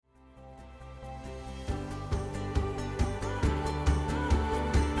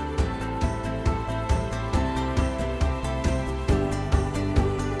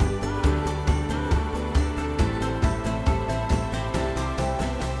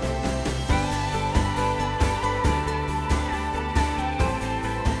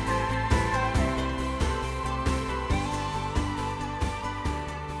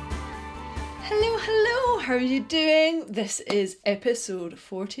how are you doing? This is episode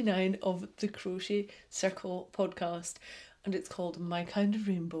 49 of the Crochet Circle podcast, and it's called My Kind of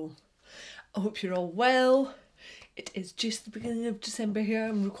Rainbow. I hope you're all well. It is just the beginning of December here.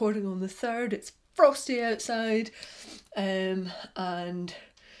 I'm recording on the 3rd. It's frosty outside, and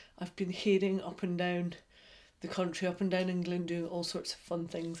I've been heading up and down the country, up and down England, doing all sorts of fun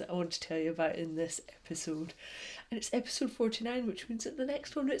things that I want to tell you about in this episode. And it's episode 49, which means that the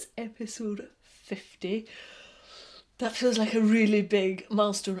next one is episode 50. That feels like a really big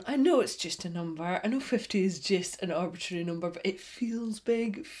milestone. I know it's just a number. I know 50 is just an arbitrary number, but it feels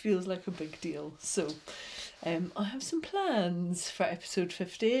big. It feels like a big deal. So I have some plans for episode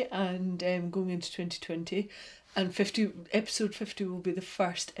 50 and going into 2020. And episode 50 will be the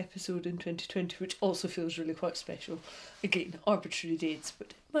first episode in 2020, which also feels really quite special. Again, arbitrary dates,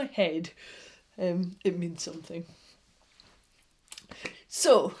 but in my head, it means something.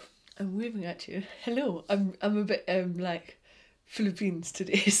 So, I'm waving at you. Hello, I'm a bit like Philippines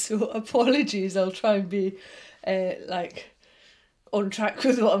today, so apologies. I'll try and be on track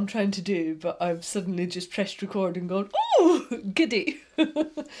with what I'm trying to do, but I've suddenly just pressed record and gone, oh, giddy.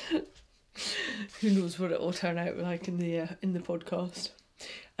 Who knows what it will turn out like in the podcast.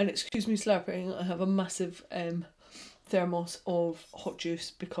 And excuse me slurping, I have a massive thermos of hot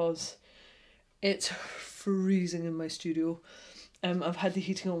juice because it's freezing in my studio. I've had the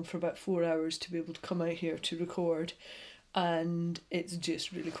heating on for about 4 hours to be able to come out here to record, and it's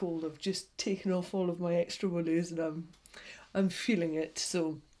just really cold. I've just taken off all of my extra woolies and I'm feeling it.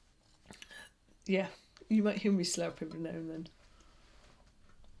 So yeah, you might hear me slurp every now and then.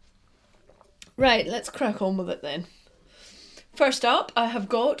 Right, let's crack on with it then. First up, I have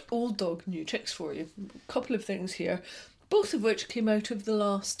got Old Dog New Tricks for you. A couple of things here, both of which came out of the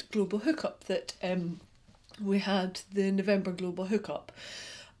last Global Hookup that we had, the November Global Hookup.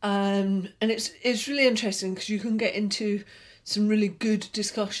 And it's really interesting because you can get into some really good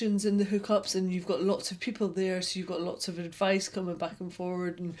discussions in the hookups, and you've got lots of people there, so you've got lots of advice coming back and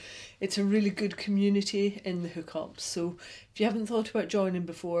forward, and it's a really good community in the hookups. So if you haven't thought about joining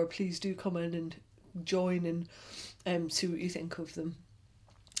before, please do come in and join and see what you think of them.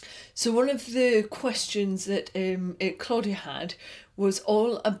 So one of the questions that Claudia had was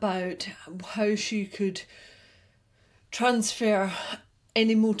all about how she could transfer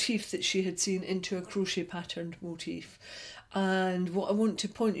any motif that she had seen into a crochet patterned motif. And what I want to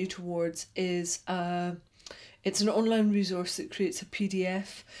point you towards is it's an online resource that creates a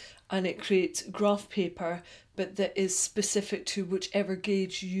PDF, and it creates graph paper, but that is specific to whichever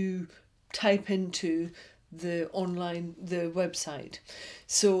gauge you type into the website.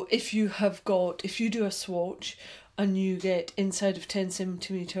 So if you do a swatch and you get inside of 10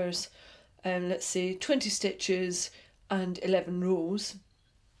 centimeters, let's say 20 stitches and 11 rows,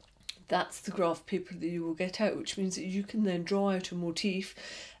 that's the graph paper that you will get out, which means that you can then draw out a motif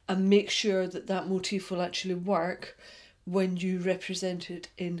and make sure that that motif will actually work when you represent it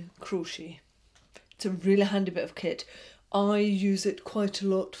in crochet. It's a really handy bit of kit. I use it quite a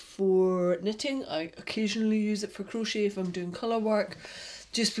lot for knitting. I occasionally use it for crochet if I'm doing colour work,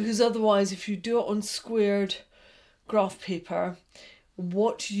 just because otherwise if you do it on squared graph paper,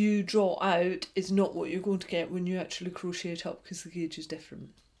 what you draw out is not what you're going to get when you actually crochet it up, because the gauge is different.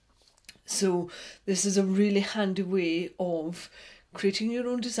 So this is a really handy way of creating your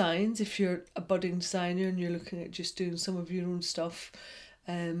own designs if you're a budding designer and you're looking at just doing some of your own stuff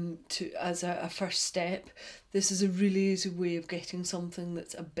as a first step. This is a really easy way of getting something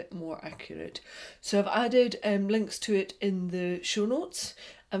that's a bit more accurate. So I've added links to it in the show notes,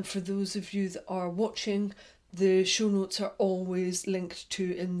 and for those of you that are watching, the show notes are always linked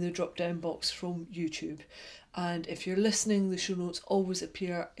to in the drop down box from YouTube. And if you're listening, the show notes always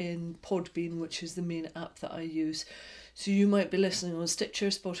appear in Podbean, which is the main app that I use. So you might be listening on Stitcher,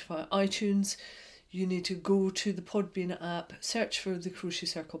 Spotify, iTunes. You need to go to the Podbean app, search for the Crochet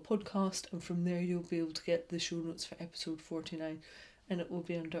Circle podcast, and from there you'll be able to get the show notes for episode 49, and it will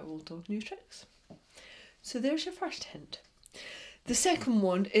be under Old Dog New Tricks. So there's your first hint. The second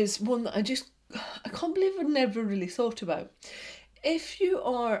one is one that I can't believe I've never really thought about. If you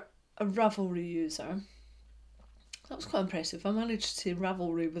are a Ravelry user, that was quite impressive. I managed to say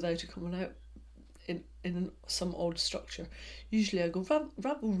Ravelry without it coming out in some odd structure. Usually I go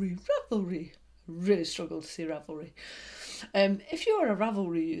Ravelry. I really struggle to say Ravelry. If you are a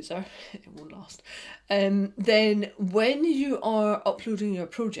Ravelry user, it won't last. Then when you are uploading your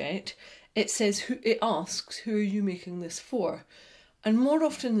project, it asks who are you making this for, and more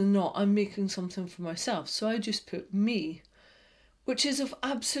often than not, I'm making something for myself. So I just put me, which is of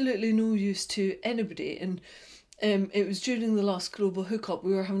absolutely no use to anybody. And it was during the last Global Hookup,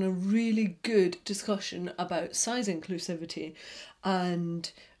 we were having a really good discussion about size inclusivity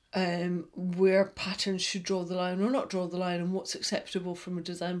and where patterns should draw the line or not draw the line, and what's acceptable from a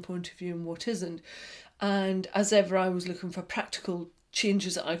design point of view and what isn't. And as ever, I was looking for practical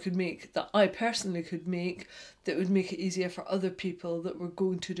changes that I could make, that I personally could make, that would make it easier for other people that were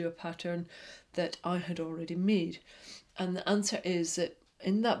going to do a pattern that I had already made. And the answer is that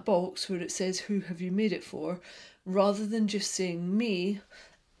in that box where it says who have you made it for, rather than just saying me,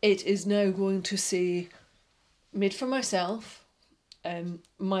 it is now going to say made for myself.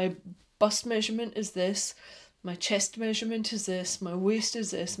 My bust measurement is this, my chest measurement is this, my waist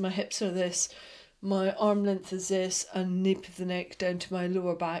is this, my hips are this, my arm length is this, and nape of the neck down to my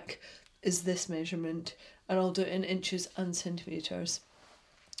lower back is this measurement, and I'll do it in inches and centimetres.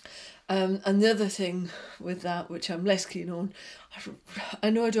 And the other thing with that, which I'm less keen on, I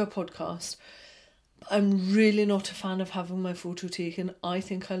know I do a podcast, but I'm really not a fan of having my photo taken. I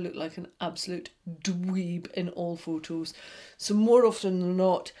think I look like an absolute dweeb in all photos. So more often than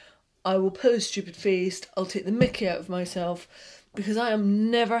not, I will pose stupid faced, I'll take the mickey out of myself, because I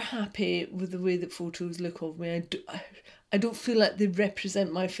am never happy with the way that photos look of me. I don't feel like they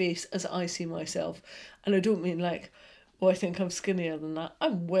represent my face as I see myself. And I don't mean like, oh, I think I'm skinnier than that.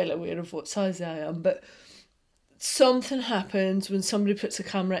 I'm well aware of what size I am, but something happens when somebody puts a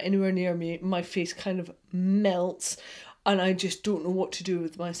camera anywhere near me, my face kind of melts, and I just don't know what to do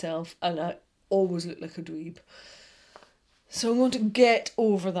with myself, and I always look like a dweeb. So I want to get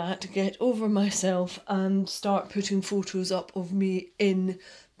over that, to get over myself, and start putting photos up of me in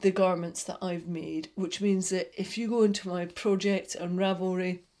the garments that I've made, which means that if you go into my project on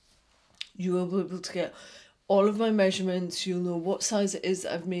Ravelry, you will be able to get all of my measurements, you'll know what size it is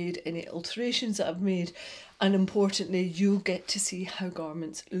that I've made, any alterations that I've made, and importantly, you'll get to see how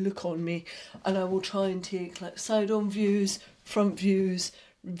garments look on me. And I will try and take like side-on views, front views,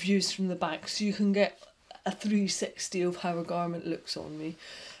 views from the back, so you can get a 360 of how a garment looks on me.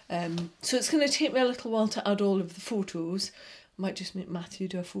 So it's going to take me a little while to add all of the photos. I might just make Matthew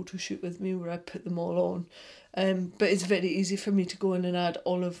do a photo shoot with me where I put them all on. But it's very easy for me to go in and add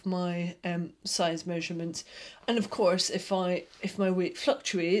all of my size measurements. And of course, if my weight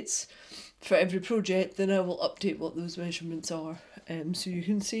fluctuates for every project, then I will update what those measurements are. So you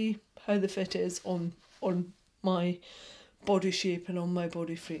can see how the fit is on my body shape and on my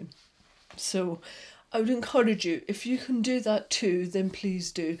body frame. So I would encourage you, if you can do that too, then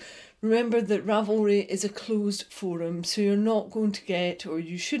please do. Remember that Ravelry is a closed forum, so you're not going to get, or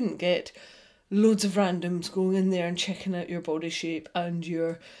you shouldn't get, loads of randoms going in there and checking out your body shape and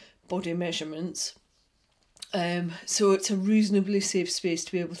your body measurements. So it's a reasonably safe space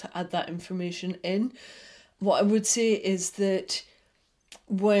to be able to add that information in. What I would say is that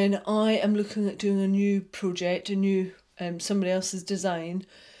when I am looking at doing a new project, a new somebody else's design,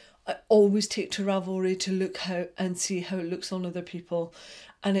 I always take to Ravelry to look how and see how it looks on other people,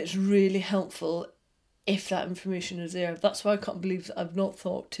 and it's really helpful if that information is there. That's why I can't believe that I've not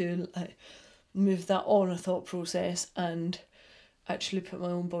thought to move that on a thought process and actually put my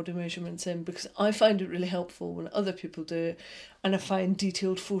own body measurements in, because I find it really helpful when other people do it, and I find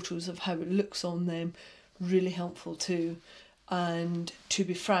detailed photos of how it looks on them really helpful too. And to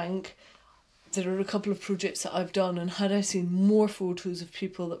be frank, there are a couple of projects that I've done, and had I seen more photos of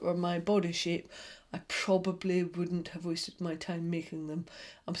people that were my body shape, I probably wouldn't have wasted my time making them.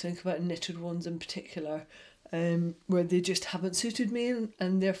 I'm thinking about knitted ones in particular, where they just haven't suited me,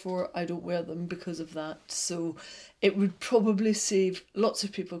 and therefore I don't wear them because of that. So it would probably save lots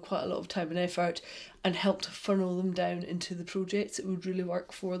of people quite a lot of time and effort and help to funnel them down into the projects that would really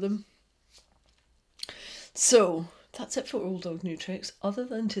work for them. So that's it for Old Dog New Tricks, other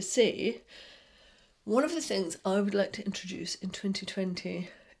than to say, one of the things I would like to introduce in 2020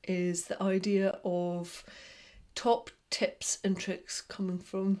 is the idea of top tips and tricks coming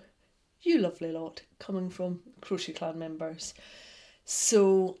from you lovely lot, coming from Crochet Clan members.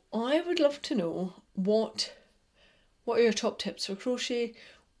 So I would love to know what are your top tips for crochet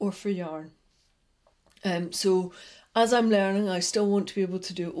or for yarn. So as I'm learning, I still want to be able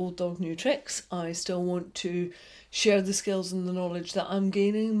to do Old Dog New Tricks. I still want to share the skills and the knowledge that I'm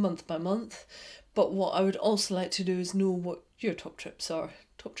gaining month by month. But what I would also like to do is know what your top tips are.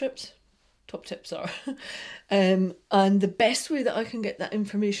 Top tips are. And the best way that I can get that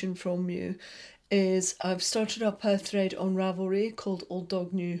information from you is I've started up a thread on Ravelry called Old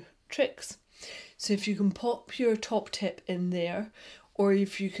Dog New Tricks. So if you can pop your top tip in there, or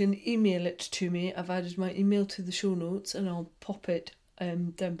if you can email it to me, I've added my email to the show notes and I'll pop it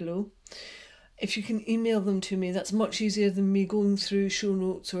down below. If you can email them to me, that's much easier than me going through show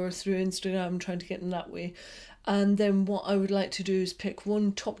notes or through Instagram trying to get them that way. And then what I would like to do is pick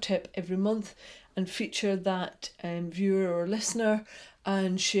one top tip every month and feature that viewer or listener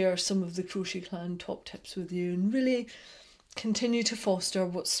and share some of the Crochet Clan top tips with you, and really continue to foster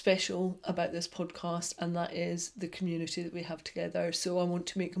what's special about this podcast, and that is the community that we have together. So I want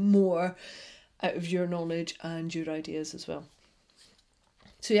to make more out of your knowledge and your ideas as well.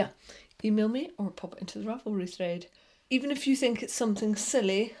 So yeah, email me or pop it into the Ravelry thread. Even if you think it's something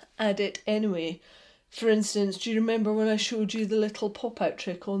silly, add it anyway. For instance, do you remember when I showed you the little pop-out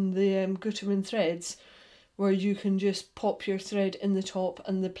trick on the Gutermann threads, where you can just pop your thread in the top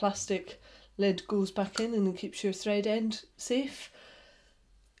and the plastic lid goes back in and it keeps your thread end safe?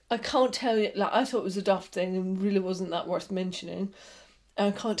 I can't tell you, like, I thought it was a daft thing and really wasn't that worth mentioning.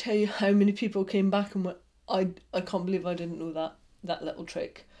 And I can't tell you how many people came back and went, I can't believe I didn't know that little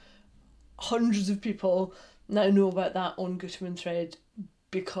trick. Hundreds of people now know about that on Gutermann thread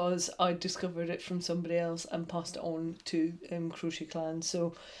because I discovered it from somebody else and passed it on to Crochet Clan.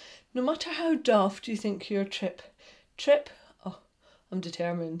 So no matter how daft you think your oh, I'm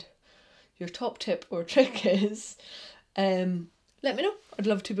determined, your top tip or trick is, let me know. I'd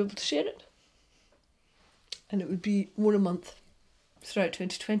love to be able to share it. And it would be one a month throughout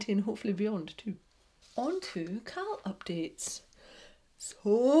 2020 and hopefully beyond too. On to Cal updates.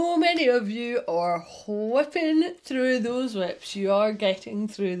 So many of you are whipping through those whips. You are getting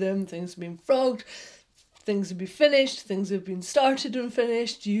through them. Things have been frogged, things have been finished, things have been started and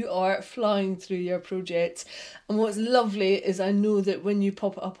finished. You are flying through your projects. And what's lovely is I know that when you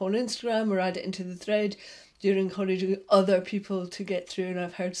pop it up on Instagram or add it into the thread, you're encouraging other people to get through. And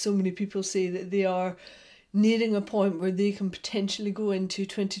I've heard so many people say that they are nearing a point where they can potentially go into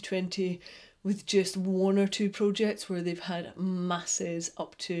 2020 with just one or two projects, where they've had masses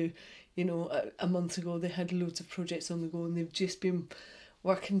up to, a month ago they had loads of projects on the go and they've just been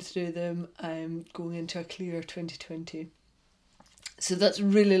working through them, going into a clear 2020. So that's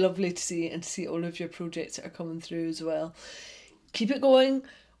really lovely to see, and to see all of your projects that are coming through as well. Keep it going.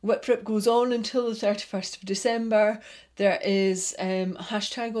 Whip Rip goes on until the 31st of December. There is a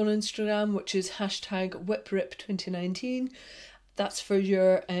hashtag on Instagram, which is hashtag WhipRip2019. That's for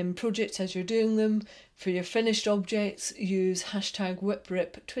your projects as you're doing them. For your finished objects, use hashtag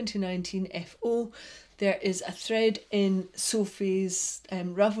WhipRip2019FO. There is a thread in Sophie's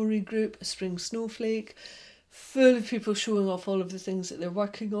Ravelry group, A Spring Snowflake, full of people showing off all of the things that they're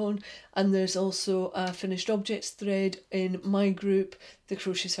working on. And there's also a finished objects thread in my group, the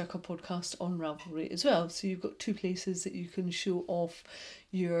Crochet Circle podcast, on Ravelry as well. So you've got two places that you can show off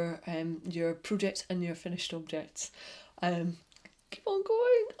your projects and your finished objects. Keep on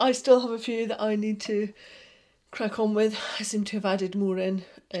going. I still have a few that I need to crack on with. I seem to have added more in.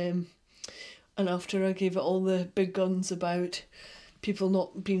 And after I gave it all the big guns about people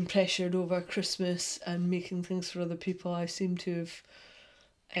not being pressured over Christmas and making things for other people, I seem to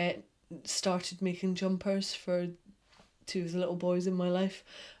have started making jumpers for two of the little boys in my life.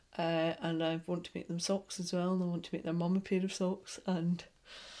 And I want to make them socks as well, and I want to make their mum a pair of socks, and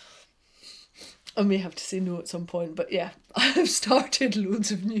I may have to say no at some point, but yeah, I've started loads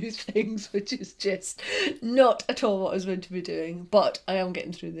of new things, which is just not at all what I was meant to be doing, but I am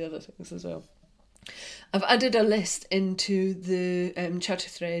getting through the other things as well. I've added a list into the chatter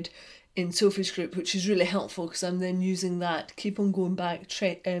thread in Sophie's group, which is really helpful because I'm then using that, keep on going back,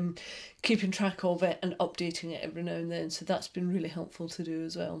 keeping track of it and updating it every now and then. So that's been really helpful to do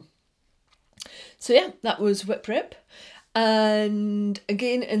as well. So yeah, that was Whip Rip. And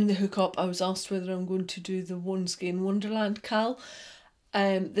again, in the hookup, I was asked whether I'm going to do the One Skein Wonderland Cal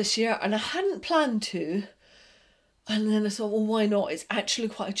this year, and I hadn't planned to. And then I thought, well, why not? It's actually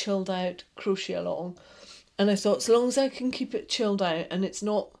quite a chilled out crochet along. And I thought, so long as I can keep it chilled out and it's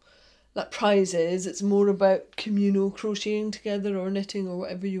not like prizes, it's more about communal crocheting together or knitting or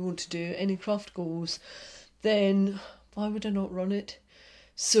whatever you want to do, any craft goals, then why would I not run it?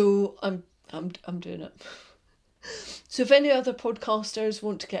 So I'm doing it. So if any other podcasters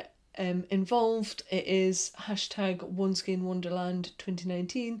want to get involved, it is hashtag One Skein Wonderland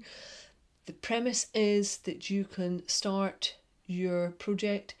 2019. The premise is that you can start your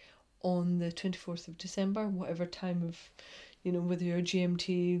project on the 24th of December, whatever time of, whether you're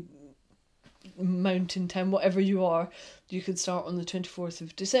GMT, mountain time, whatever you are, you can start on the 24th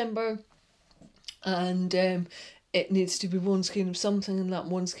of December. And it needs to be one skein of something, and that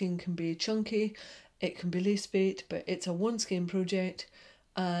one skein can be chunky, it can be lace bait, but it's a one skein project,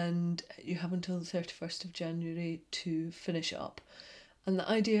 and you have until the 31st of January to finish it up. And the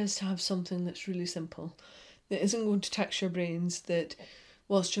idea is to have something that's really simple, that isn't going to tax your brains, that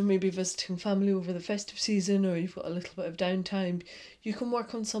whilst you're maybe visiting family over the festive season or you've got a little bit of downtime, you can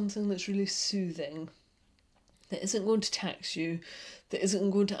work on something that's really soothing. that isn't going to tax you, that isn't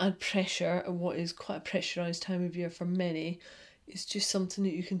going to add pressure at what is quite a pressurised time of year for many. It's just something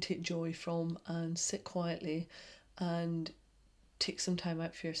that you can take joy from and sit quietly and take some time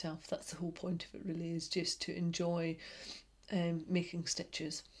out for yourself. That's the whole point of it, really, is just to enjoy making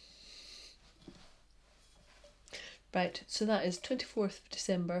stitches. Right, so that is 24th of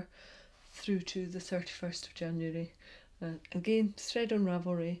December through to the 31st of January. Again, thread on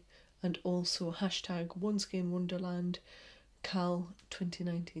Ravelry, and also hashtag OneSkeinWonderland Cal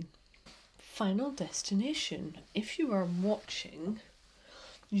 2019. Final destination. If you are watching,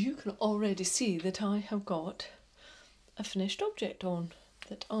 you can already see that I have got a finished object on,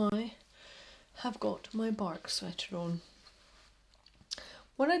 that I have got my bark sweater on.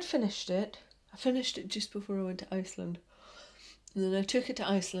 When I'd finished it, I finished it just before I went to Iceland. And then I took it to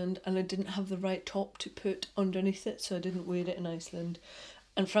Iceland and I didn't have the right top to put underneath it, so I didn't wear it in Iceland.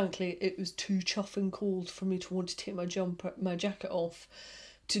 And frankly, it was too chuffing cold for me to want to take my jacket off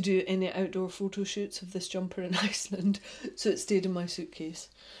to do any outdoor photo shoots of this jumper in Iceland, so it stayed in my suitcase.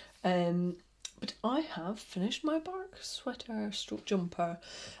 But I have finished my bark sweater stroke jumper,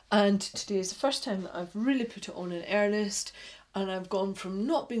 and today is the first time that I've really put it on in earnest, and I've gone from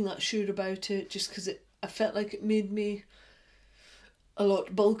not being that sure about it just because I felt like it made me a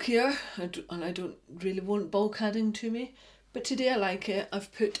lot bulkier, and I don't really want bulk adding to me, but today I like it.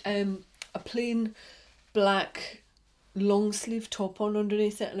 I've put a plain black long sleeve top on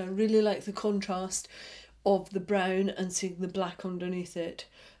underneath it, and I really like the contrast of the brown and seeing the black underneath it,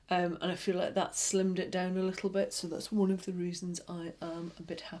 and I feel like that slimmed it down a little bit, so that's one of the reasons I am a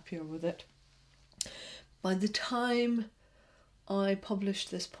bit happier with it. By the time I publish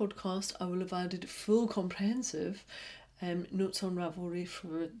this podcast, I will have added full comprehensive notes on Ravelry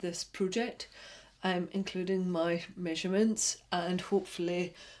for this project, including my measurements, and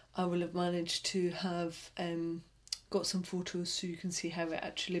hopefully I will have managed to have got some photos so you can see how it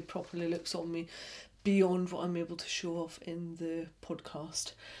actually properly looks on me beyond what I'm able to show off in the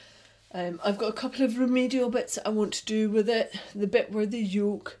podcast. I've got a couple of remedial bits that I want to do with it. The bit where the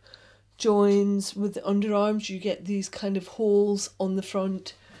yoke joins with the underarms, you get these kind of holes on the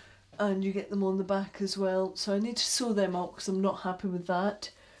front and you get them on the back as well. So I need to sew them up because I'm not happy with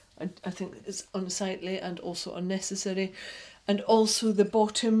that. I think it's unsightly and also unnecessary. And also the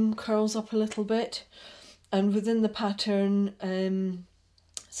bottom curls up a little bit. And within the pattern,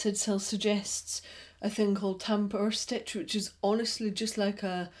 Sidsel suggests a thing called tamper stitch, which is honestly just like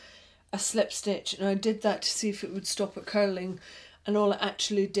a slip stitch. And I did that to see if it would stop it curling. And all it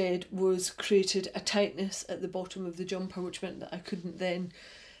actually did was created a tightness at the bottom of the jumper, which meant that I couldn't then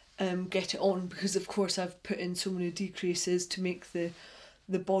get it on, because of course I've put in so many decreases to make the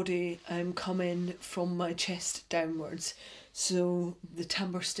body come in from my chest downwards, so the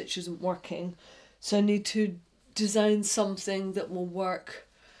tamper stitch isn't working. So I need to design something that will work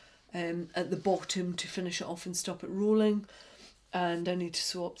at the bottom to finish it off and stop it rolling, and I need to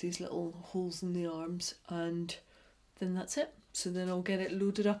sew up these little holes in the arms, and then that's it. So then I'll get it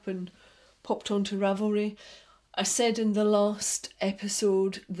loaded up and popped onto Ravelry. I said in the last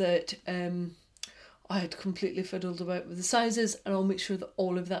episode that I had completely fiddled about with the sizes, and I'll make sure that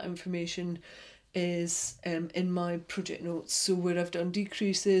all of that information is in my project notes. So where I've done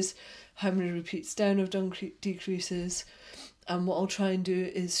decreases, how many repeats down I've done decreases, and what I'll try and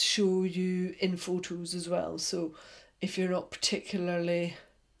do is show you in photos as well. So if you're not particularly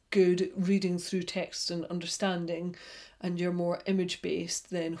good reading through text and understanding, and you're more image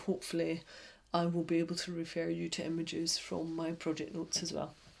based, then hopefully I will be able to refer you to images from my project notes as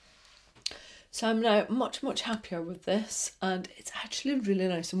well. So I'm now much happier with this, and it's actually really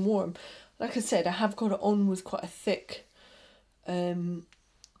nice and warm. Like I said, I have got it on with quite a thick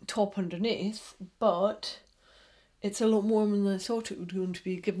top underneath, but it's a lot warmer than I thought it would going to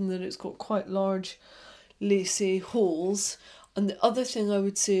be, given that it's got quite large lacy holes. And the other thing I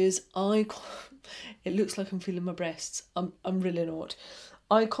would say is it looks like I'm feeling my breasts. I'm really not.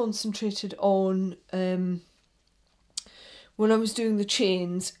 I concentrated on, when I was doing the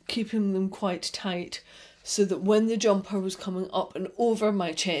chains, keeping them quite tight so that when the jumper was coming up and over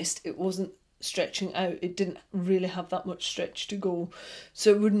my chest, it wasn't stretching out. It didn't really have that much stretch to go.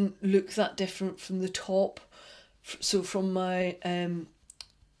 So it wouldn't look that different from the top. So from my, from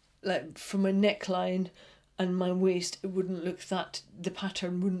my neckline and my waist, it wouldn't look the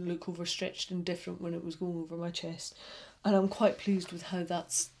pattern wouldn't look overstretched and different when it was going over my chest. And I'm quite pleased with how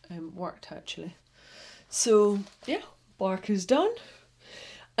that's worked actually. So yeah, bark is done.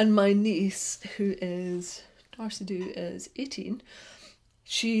 And my niece, who is, Darcy Doo is 18,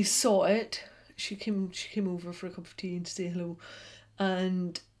 she saw it. She came over for a cup of tea and to say hello.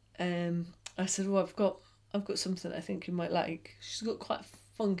 And I said, well, I've got I've got something I think you might like. She's got quite a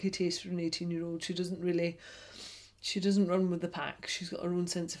funky taste for an 18-year-old. She doesn't run with the pack. She's got her own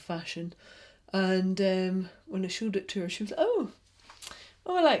sense of fashion. And when I showed it to her, she was like, oh,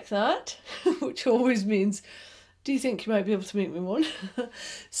 I like that, which always means, do you think you might be able to make me one?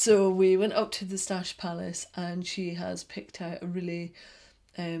 So we went up to the Stash Palace, and she has picked out a really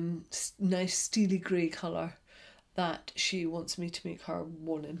nice steely grey colour that she wants me to make her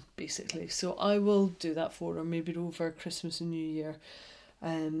one in, basically. So I will do that for her, maybe over Christmas and New Year.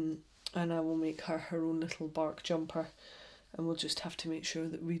 And I will make her own little bark jumper, and we'll just have to make sure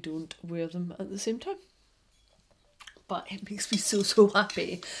that we don't wear them at the same time. But it makes me so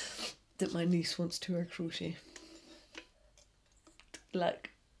happy that my niece wants to wear crochet.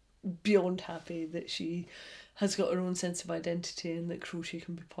 Like, beyond happy that she has got her own sense of identity and that crochet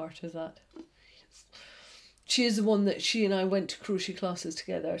can be part of that. She is the one that she and I went to crochet classes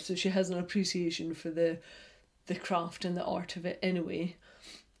together, so she has an appreciation for the craft and the art of it anyway.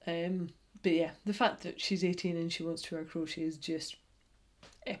 But yeah, the fact that she's 18 and she wants to wear crochet is just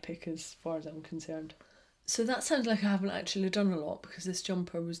epic as far as I'm concerned. So that sounds like I haven't actually done a lot, because this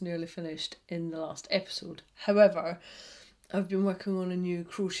jumper was nearly finished in the last episode. However, I've been working on a new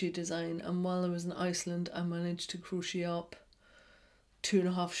crochet design, and while I was in Iceland I managed to crochet up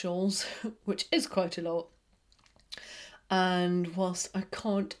 2.5 shawls, which is quite a lot. And whilst I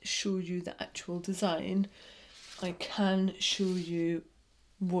can't show you the actual design, I can show you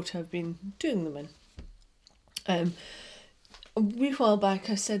what I've been doing them in. A wee while back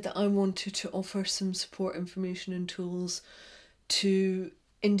I said that I wanted to offer some support information and tools to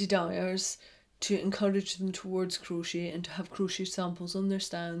indie dyers to encourage them towards crochet and to have crochet samples on their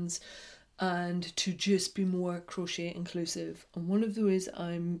stands and to just be more crochet inclusive. And one of the ways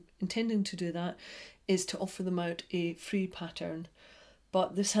I'm intending to do that is to offer them out a free pattern,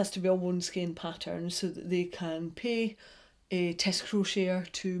 but this has to be a one skein pattern so that they can pay a test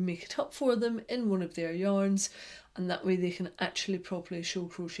crocheter to make it up for them in one of their yarns, and that way they can actually properly show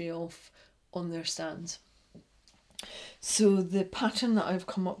crochet off on their stands. So the pattern that I've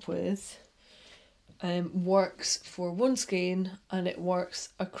come up with works for one skein, and it works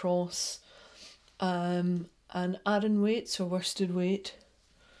across an Aran weight, so worsted weight,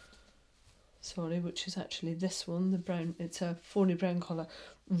 which is actually this one, the brown. It's a phony brown colour,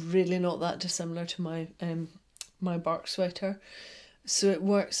 really not that dissimilar to my bark sweater. So it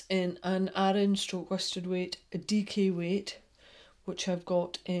works in an Aran stroke worsted weight, a DK weight, which I've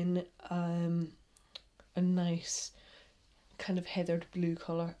got in a nice kind of heathered blue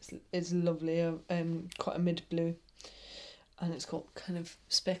colour. It's lovely, quite a mid blue, and it's got kind of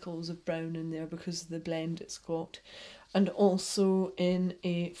speckles of brown in there because of the blend it's got. And also in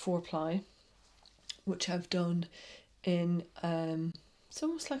a 4-ply, which I've done in it's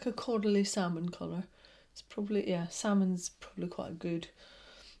almost like a corally salmon colour. It's probably, yeah, salmon's probably quite a good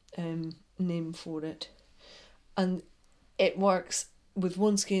name for it. And it works with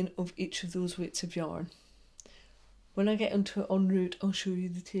one skein of each of those weights of yarn. When I get into it en route, I'll show you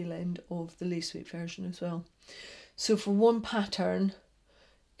the tail end of the lace weight version as well. So for one pattern,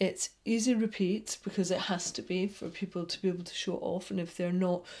 it's easy repeats because it has to be for people to be able to show it off, and if they're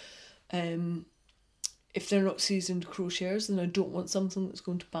not seasoned crocheters, then I don't want something that's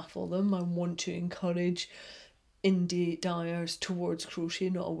going to baffle them. I want to encourage indie dyers towards crochet,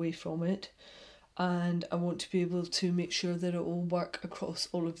 not away from it. And I want to be able to make sure that it will work across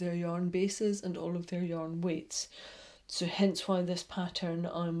all of their yarn bases and all of their yarn weights. So hence why this pattern,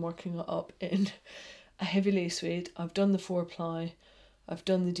 I'm working it up in a heavy lace weight. I've done the 4-ply, I've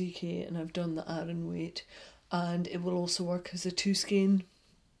done the DK, and I've done the Aran weight. And it will also work as a 2-skein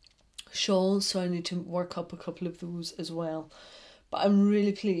shawl, so I need to work up a couple of those as well. But I'm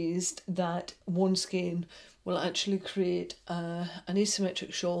really pleased that one skein will actually create an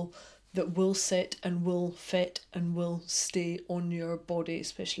asymmetric shawl that will sit and will fit and will stay on your body,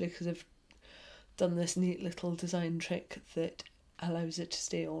 especially because I've done this neat little design trick that allows it to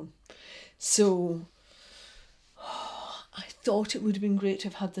stay on. So I thought it would have been great to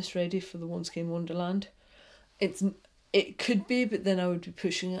have had this ready for the One Skein Wonderland. It could be, but then I would be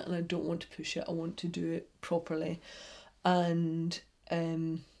pushing it, and I don't want to push it. I want to do it properly. And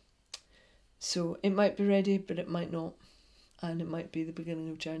so it might be ready, but it might not. And it might be the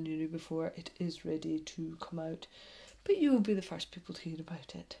beginning of January before it is ready to come out. But you will be the first people to hear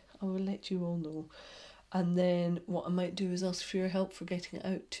about it. I will let you all know. And then what I might do is ask for your help for getting it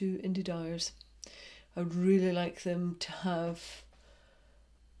out to indie dyers. I would really like them to have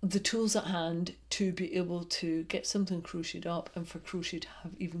the tools at hand to be able to get something crocheted up, and for crochet to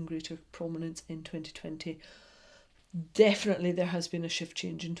have even greater prominence in 2020. Definitely there has been a shift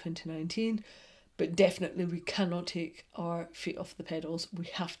change in 2019, But definitely we cannot take our feet off the pedals. We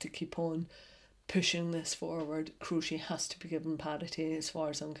have to keep on pushing this forward. Crochet has to be given parity as far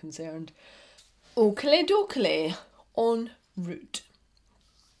as I'm concerned. Oakley dokley, en route.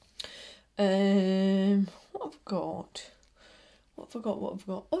 What have I got? What have I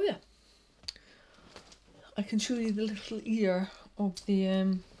got? Oh yeah. I can show you the little ear of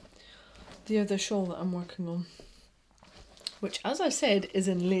the other shawl that I'm working on, which, as I said, is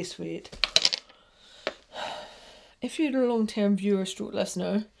in lace weight. If you're a long-term viewer stroke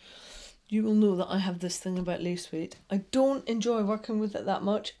listener, you will know that I have this thing about lace weight. I don't enjoy working with it that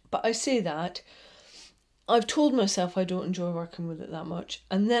much, but I say that. I've told myself I don't enjoy working with it that much,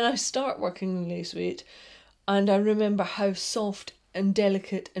 and then I start working in lace weight, and I remember how soft and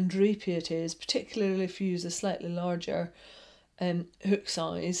delicate and drapey it is, particularly if you use a slightly larger hook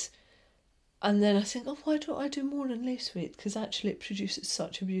size. And then I think, oh, why don't I do more in lace weight? Because actually it produces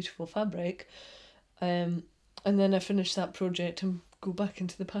such a beautiful fabric. And then I finish that project and go back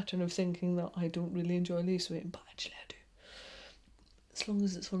into the pattern of thinking that I don't really enjoy lace weight, but actually I do. As long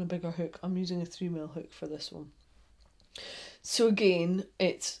as it's on a bigger hook. I'm using a 3mm hook for this one. So again,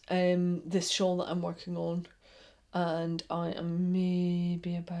 it's this shawl that I'm working on, and I am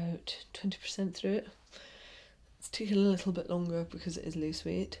maybe about 20% through it. It's taken a little bit longer because it is lace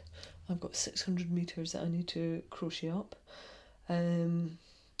weight. I've got 600 meters that I need to crochet up,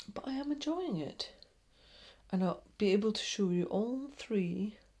 but I am enjoying it, and I'll be able to show you all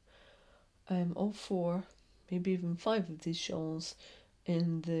four, maybe even 5 of these shawls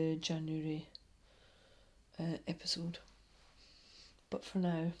in the January episode. But for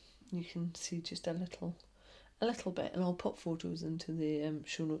now, you can see just a little bit, and I'll pop photos into the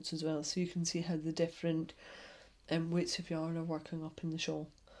show notes as well, so you can see how the different weights of yarn are working up in the shawl.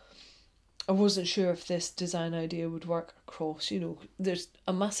 I wasn't sure if this design idea would work across, there's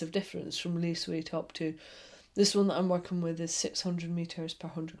a massive difference from lace weight up to this one that I'm working with is 600 meters per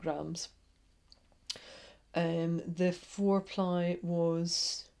 100 grams. The 4-ply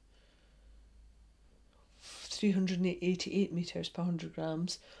was 388 meters per 100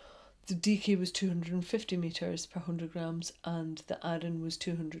 grams. The DK was 250 meters per 100 grams, and the Aran was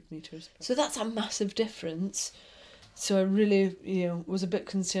 200 meters. So that's a massive difference. So I really, was a bit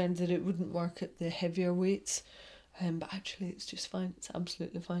concerned that it wouldn't work at the heavier weights, but actually it's just fine. It's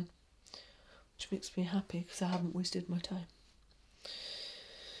absolutely fine, which makes me happy because I haven't wasted my time.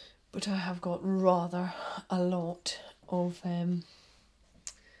 But I have got rather a lot of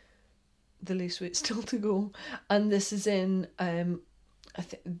the lace weight still to go, and this is in I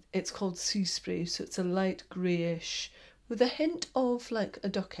think it's called Sea Spray, so it's a light greyish with a hint of like a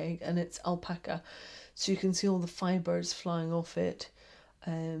duck egg, and it's alpaca, so you can see all the fibres flying off it,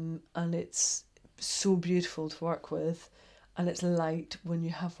 and it's so beautiful to work with, and it's light when you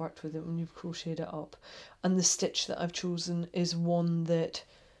have worked with it, when you've crocheted it up. And the stitch that I've chosen is one that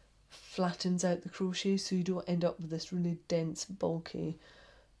flattens out the crochet, so you don't end up with this really dense, bulky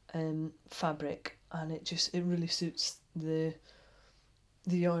fabric, and it really suits the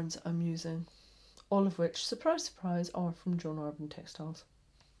yarns I'm using, all of which, surprise surprise, are from John Arbon Textiles.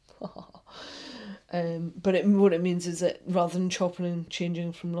 But what it means is that rather than chopping and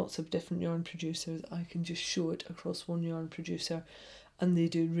changing from lots of different yarn producers, I can just show it across one yarn producer, and they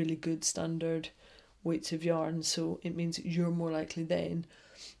do really good standard weights of yarn. So it means that you're more likely then,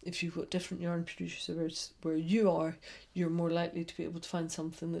 if you've got different yarn producers where you are, you're more likely to be able to find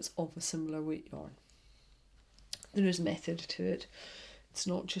something that's of a similar weight yarn. There is method to it. It's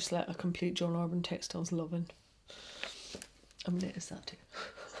not just like a complete John Arbon Textiles loving. I mean, it is that too.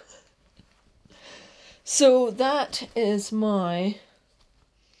 So that is my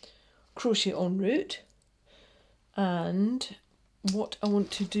crochet en route, and what I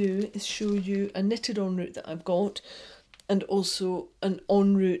want to do is show you a knitted en route that I've got, and also an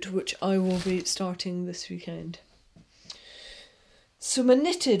en route which I will be starting this weekend. So my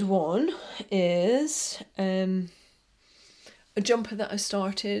knitted one is a jumper that I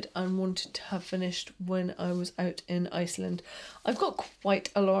started and wanted to have finished when I was out in Iceland. I've got quite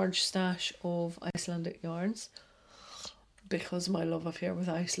a large stash of Icelandic yarns because my love affair with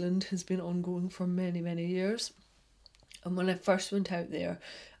Iceland has been ongoing for many, many years. And when I first went out there,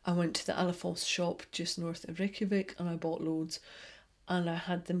 I went to the Alafoss shop just north of Reykjavik, and I bought loads, and I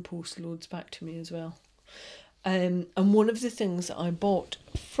had them post loads back to me as well. And one of the things that I bought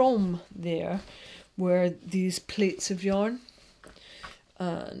from there were these plates of yarn.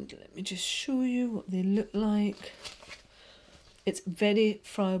 And let me just show you what they look like. It's very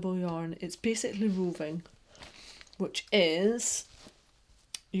friable yarn. It's basically roving, which is,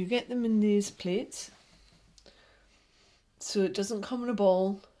 you get them in these plates, so it doesn't come in a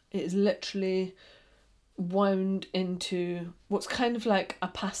ball, It is literally wound into what's kind of like a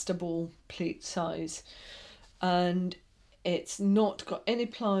pasta bowl plate size, and it's not got any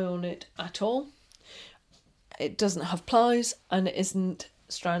ply on it at all. It doesn't have plies and it isn't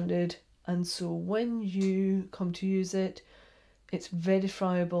stranded, and so when you come to use it, it's very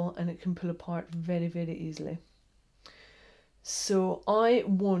friable and it can pull apart very, very easily. So I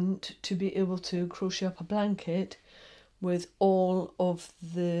want to be able to crochet up a blanket with all of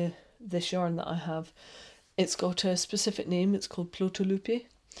this yarn that I have. It's got a specific name. It's called Ploto Lupi.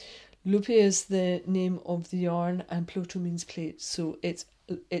 Lupi is the name of the yarn, and Ploto means plate, so it's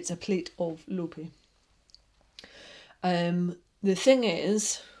a plate of Lupi. The thing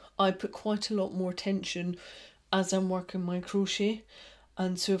is, I put quite a lot more tension as I'm working my crochet,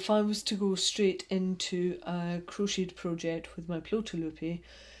 and so if I was to go straight into a crocheted project with my Ploto Lupi,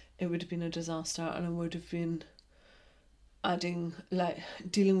 it would have been a disaster, and I would have been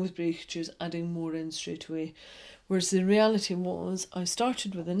dealing with breakages, adding more in straight away. Whereas the reality was, I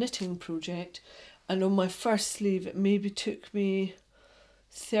started with a knitting project, and on my first sleeve it maybe took me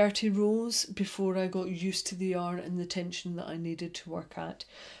 30 rows before I got used to the yarn and the tension that I needed to work at.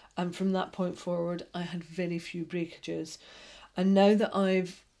 And from that point forward, I had very few breakages. And now that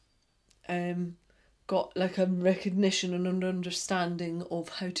I've got like a recognition and an understanding of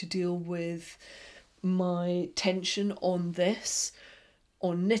how to deal with my tension on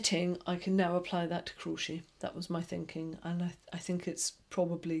knitting, I can now apply that to crochet. That was my thinking, and I think it's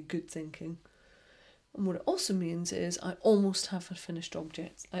probably good thinking. And what it also means is I almost have a finished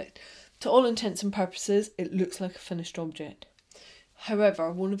object. To all intents and purposes, it looks like a finished object.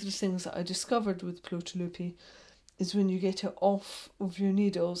 However, one of the things that I discovered with Ploto Lupi is when you get it off of your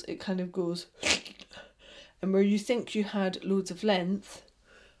needles, it kind of goes, and where you think you had loads of length,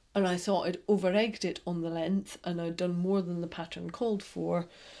 and I thought I'd over-egged it on the length and I'd done more than the pattern called for,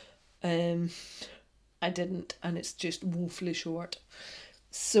 I didn't, and it's just woefully short.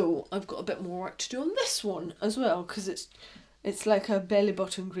 So I've got a bit more work to do on this one as well, because it's like a belly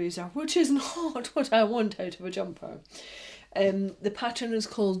button grazer, which is not what I want out of a jumper. The pattern is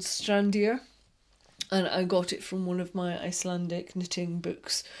called Strandir, and I got it from one of my Icelandic knitting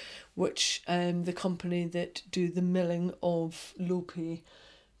books, which the company that do the milling of Lopi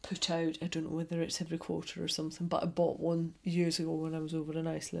put out. I don't know whether it's every quarter or something, but I bought one years ago when I was over in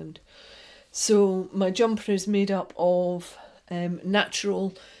Iceland. So my jumper is made up of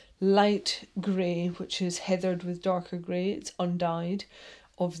natural light grey, which is heathered with darker grey, it's undyed,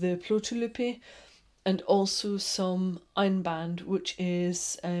 of the Ploto Lupi, and also some Einband, which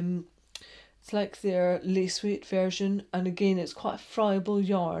is it's like their lace weight version, and again it's quite a friable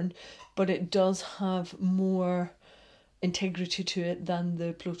yarn, but it does have more integrity to it than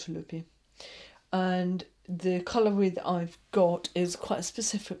the Ploto Lupi. And the colourway that I've got is quite a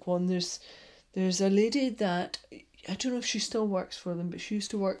specific one. There's a lady that, I don't know if she still works for them, but she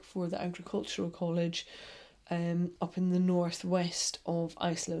used to work for the Agricultural College up in the northwest of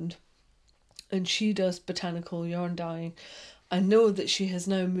Iceland, and she does botanical yarn dyeing. I know that she has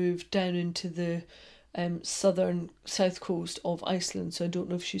now moved down into the south coast of Iceland, so I don't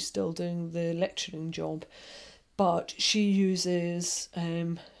know if she's still doing the lecturing job, but she uses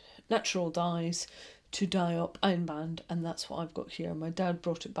natural dyes to dye up Einband, and that's what I've got here. My dad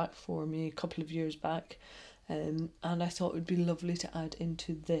brought it back for me a couple of years back, and I thought it would be lovely to add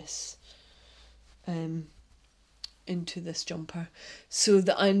into this jumper. So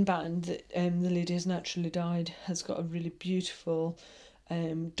the Einband that the lady has naturally dyed has got a really beautiful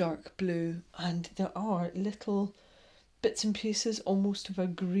dark blue, and there are little bits and pieces almost of a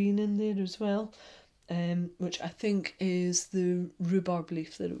green in there as well, which I think is the rhubarb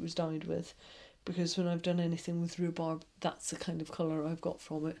leaf that it was dyed with, because when I've done anything with rhubarb, that's the kind of colour I've got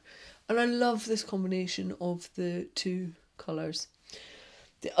from it. And I love this combination of the two colours.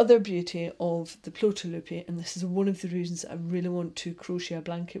 The other beauty of the Ploto Lupi, and this is one of the reasons I really want to crochet a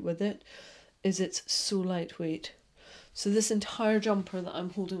blanket with it, is it's so lightweight. So this entire jumper that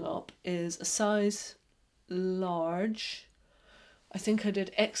I'm holding up is a size large. I think I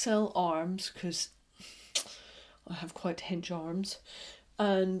did XL arms because I have quite hinge arms,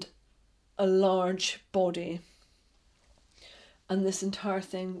 and a large body. And this entire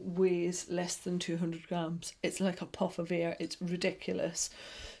thing weighs less than 200 grams. It's like a puff of air. It's ridiculous.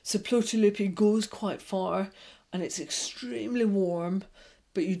 So Ploto Lupi goes quite far, and it's extremely warm,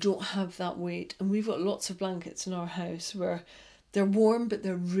 but you don't have that weight. And we've got lots of blankets in our house where they're warm, but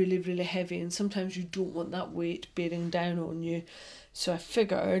they're really, really heavy, and sometimes you don't want that weight bearing down on you. So I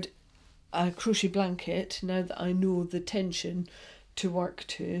figured a crochet blanket, now that I know the tension to work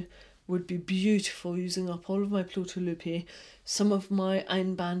to, would be beautiful, using up all of my Plötulopi, some of my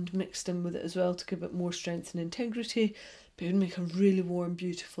Einband mixed in with it as well to give it more strength and integrity, but it would make a really warm,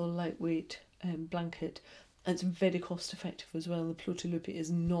 beautiful, lightweight blanket. And it's very cost effective as well. The Plötulopi is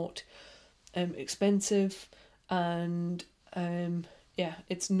not expensive, and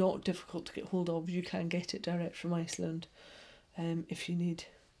it's not difficult to get hold of. You can get it direct from Iceland if you need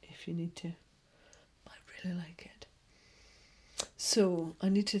to. I really like it. So I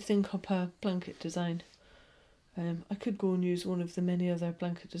need to think up a blanket design. I could go and use one of the many other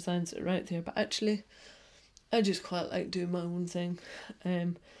blanket designs that are out there, but actually I just quite like doing my own thing.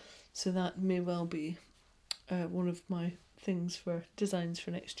 So that may well be one of my things for designs for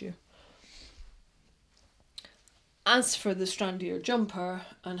next year. As for the Strandier jumper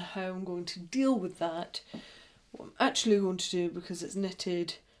and how I'm going to deal with that, what I'm actually going to do, because it's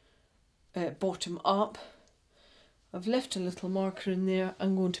knitted bottom up, I've left a little marker in there.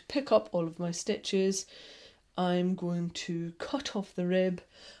 I'm going to pick up all of my stitches. I'm going to cut off the rib,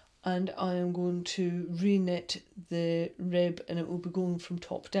 and I am going to re-knit the rib, and it will be going from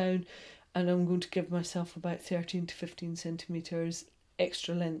top down, and I'm going to give myself about 13 to 15 centimetres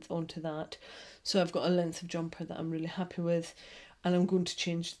extra length onto that. So I've got a length of jumper that I'm really happy with, and I'm going to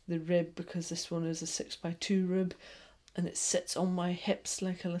change the rib because this one is a 6x2 rib, and it sits on my hips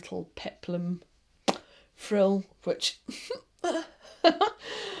like a little peplum frill, which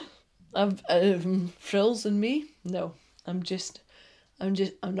I've frills in me. No, I'm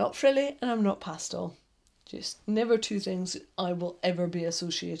not frilly and I'm not pastel. Just never two things I will ever be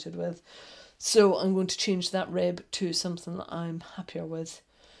associated with. So I'm going to change that rib to something that I'm happier with,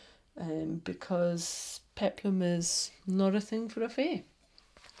 because peplum is not a thing for a fae.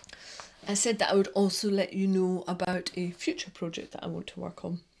 I said that I would also let you know about a future project that I want to work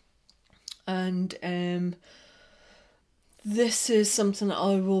on. And this is something that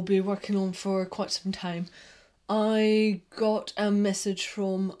I will be working on for quite some time. I got a message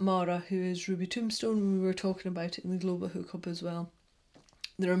from Mara, who is Ruby Tombstone. We were talking about it in the Global Hookup as well.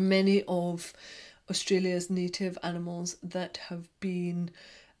 There are many of Australia's native animals that have been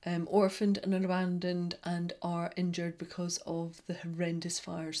orphaned and abandoned and are injured because of the horrendous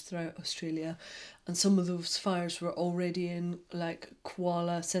fires throughout Australia, and some of those fires were already in like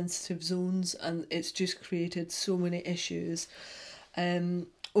koala sensitive zones, and it's just created so many issues.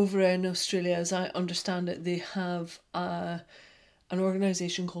 Over in Australia, as I understand it, they have an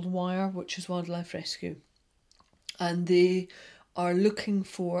organisation called WIRE, which is Wildlife Rescue, and they are looking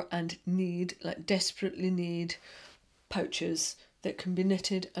for and desperately need pouches that can be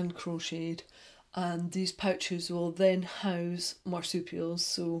knitted and crocheted, and these pouches will then house marsupials,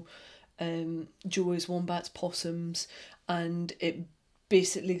 so joeys, wombats, possums, and it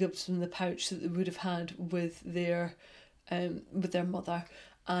basically gives them the pouch that they would have had with their mother,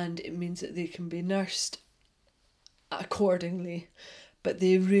 and it means that they can be nursed accordingly. But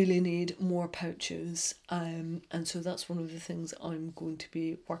they really need more pouches, and so that's one of the things I'm going to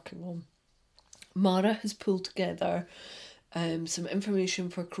be working on. Mara has pulled together some information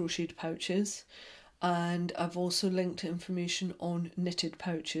for crocheted pouches, and I've also linked to information on knitted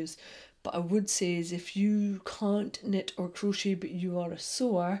pouches. But I would say is if you can't knit or crochet but you are a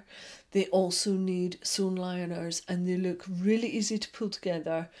sewer, they also need sewn liners, and they look really easy to pull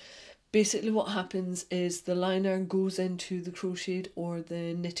together. Basically what happens is the liner goes into the crocheted or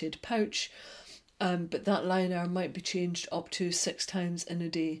the knitted pouch, but that liner might be changed up to 6 times in a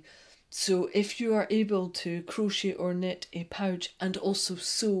day. So if you are able to crochet or knit a pouch and also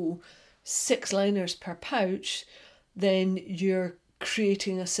sew 6 liners per pouch, then you're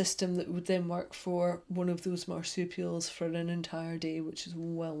creating a system that would then work for one of those marsupials for an entire day, which is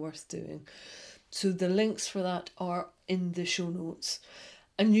well worth doing. So the links for that are in the show notes.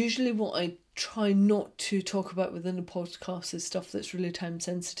 And usually what I try not to talk about within the podcast is stuff that's really time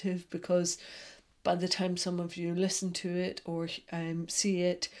sensitive, because by the time some of you listen to it or see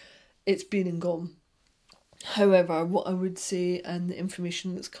it, it's been and gone. However, what I would say, and the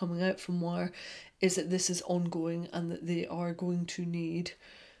information that's coming out from WIRE, is that this is ongoing and that they are going to need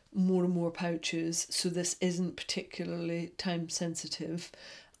more and more pouches. So this isn't particularly time sensitive.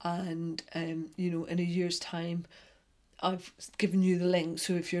 And, in a year's time, I've given you the link,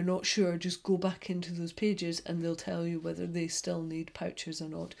 so if you're not sure, just go back into those pages and they'll tell you whether they still need pouches or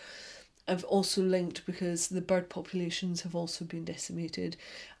not. I've also linked because the bird populations have also been decimated,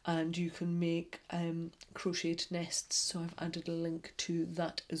 and you can make crocheted nests, so I've added a link to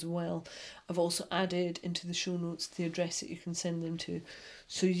that as well. I've also added into the show notes the address that you can send them to.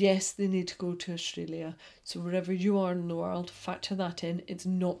 So yes, they need to go to Australia. So wherever you are in the world, factor that in. It's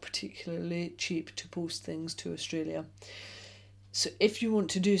not particularly cheap to post things to Australia. So if you want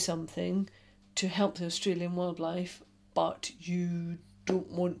to do something to help the Australian wildlife, but you don't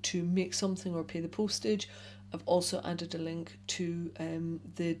want to make something or pay the postage, I've also added a link to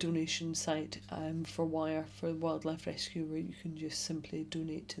the donation site for Wire, for Wildlife Rescue, where you can just simply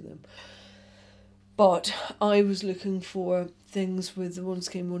donate to them. But I was looking for things with the Once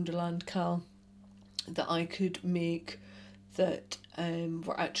Came Wonderland Cal that I could make that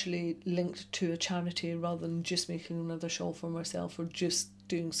were actually linked to a charity, rather than just making another shawl for myself or just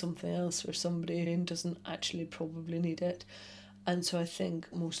doing something else for somebody who doesn't actually probably need it. And so I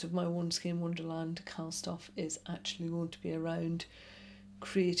think most of my Once Came Wonderland Cal stuff is actually going to be around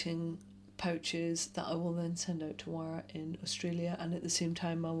creating pouches that I will then send out to Wire in Australia, and at the same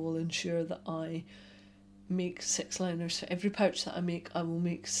time I will ensure that I make 6 liners. For every pouch that I make, I will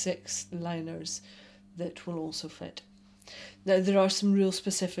make 6 liners that will also fit. Now there are some real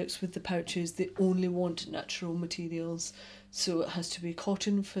specifics with the pouches. They only want natural materials, so it has to be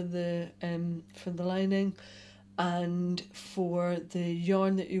cotton for the lining, and for the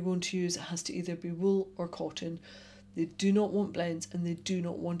yarn that you're going to use, it has to either be wool or cotton. They do not want blends, and they do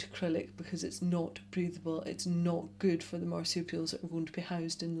not want acrylic, because it's not breathable. It's not good for the marsupials that are going to be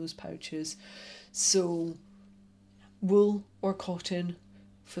housed in those pouches. So wool or cotton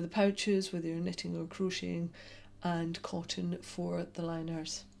for the pouches, whether you're knitting or crocheting, and cotton for the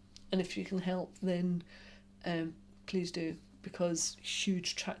liners. And if you can help, then please do, because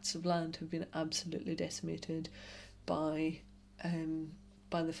huge tracts of land have been absolutely decimated by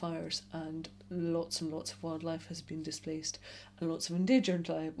the fires, and lots of wildlife has been displaced, and lots of endangered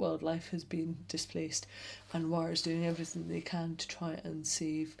wildlife has been displaced, and Wire is doing everything they can to try and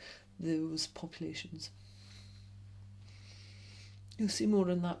save those populations. You'll see more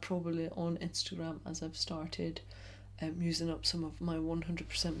on that probably on Instagram, as I've started using up some of my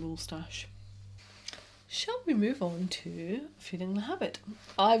 100% wool stash. Shall we move on to Feeding the Habit?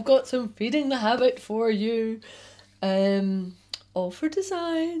 I've got some Feeding the Habit for you. All for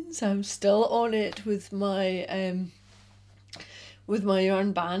designs. I'm still on it with my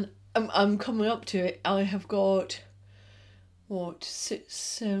yarn ban. I'm coming up to it. I have got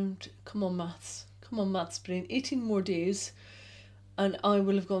come on maths brain, 18 more days, and I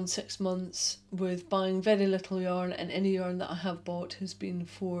will have gone 6 months with buying very little yarn, and any yarn that I have bought has been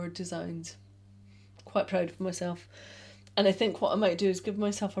for designs. Quite proud of myself. And I think what I might do is give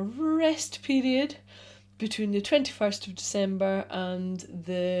myself a rest period between the 21st of December and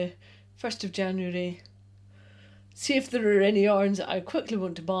the 1st of January. See if there are any yarns that I quickly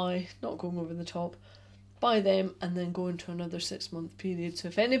want to buy, not going over the top, buy them, and then go into another 6-month period. So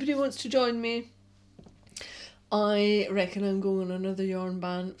if anybody wants to join me, I reckon I'm going on another yarn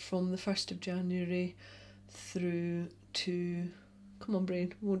ban from the 1st of January through to, come on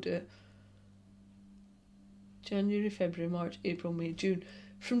brain, won't do it, January, February, March, April, May, June.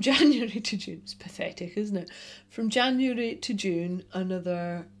 From January to June. It's pathetic, isn't it? From January to June,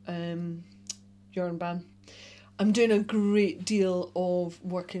 another yarn ban. I'm doing a great deal of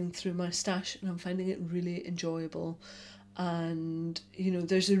working through my stash, and I'm finding it really enjoyable. And, you know,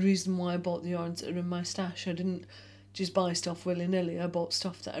 there's a reason why I bought the yarns that are in my stash. I didn't just buy stuff willy-nilly. I bought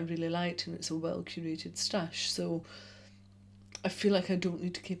stuff that I really liked, and it's a well-curated stash. So I feel like I don't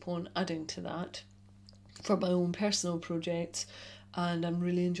need to keep on adding to that for my own personal projects, and I'm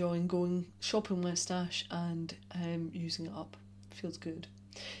really enjoying going shopping my stash and using it up. Feels good.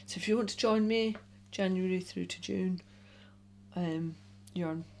 So if you want to join me, January through to June,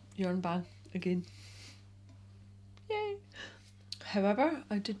 yarn ban again. Yay! However,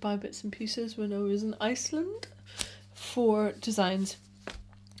 I did buy bits and pieces when I was in Iceland for designs.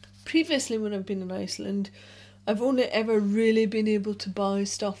 Previously, when I've been in Iceland, I've only ever really been able to buy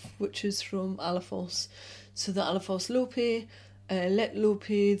stuff which is from Alafoss. So the Alafoss Lopi, Let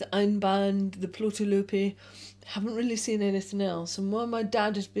Lopi, the Einband, the Ploti Lopi. Haven't really seen anything else. And while my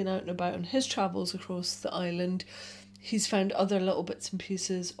dad has been out and about on his travels across the island, he's found other little bits and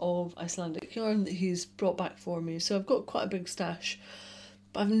pieces of Icelandic yarn that he's brought back for me. So I've got quite a big stash.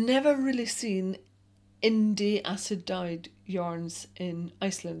 But I've never really seen indie acid dyed yarns in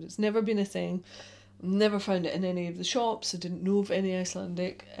Iceland. It's never been a thing. Never found it in any of the shops. I didn't know of any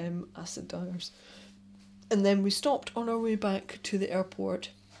Icelandic acid dyers. And then we stopped on our way back to the airport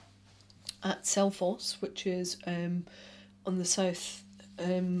at Selfoss, which is on the south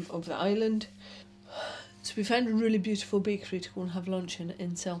of the island. So we found a really beautiful bakery to go and have lunch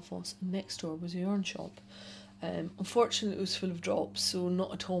in Selfoss, and next door was a yarn shop. Unfortunately, it was full of drops, so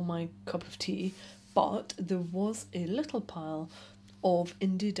not at all my cup of tea, but there was a little pile of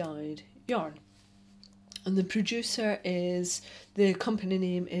indie dyed yarn. And the producer is, the company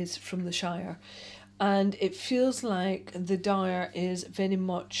name is From the Shire. and it feels like the dyer is very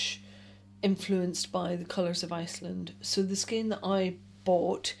much influenced by the colours of Iceland. So the skein that I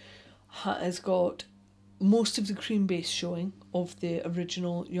bought has got most of the cream base showing of the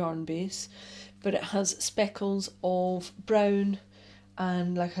original yarn base, but it has speckles of brown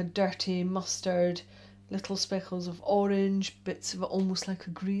and like a dirty mustard, little speckles of orange, bits of almost like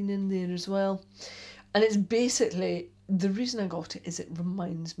a green in there as well. And it's basically, the reason I got it is it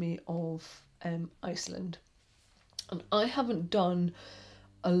reminds me of Iceland. And I haven't done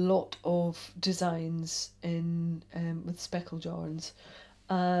a lot of designs in with speckled yarns,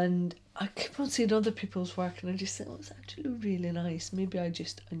 and I keep on seeing other people's work and I just think, oh, it's actually really nice. Maybe I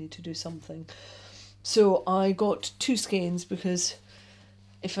need to do something. So I got 2 skeins because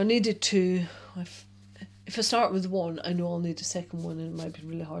if I needed to, if I start with one, I know I'll need a second one and it might be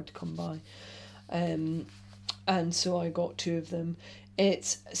really hard to come by. And so I got 2 of them.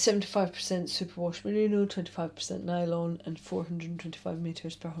 It's 75% superwash merino, 25% nylon, and 425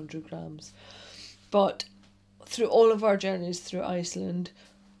 metres per 100 grams. But through all of our journeys through Iceland,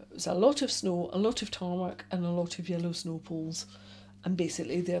 it was a lot of snow, a lot of tarmac, and a lot of yellow snow poles. And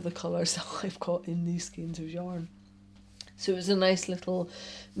basically they're the colours that I've got in these skeins of yarn. So it was a nice little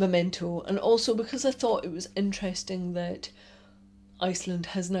memento. And also because I thought it was interesting that Iceland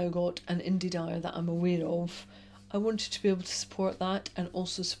has now got an indie dyer that I'm aware of, I wanted to be able to support that and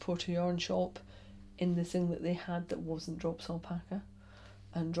also support a yarn shop in the thing that they had that wasn't Drops Alpaca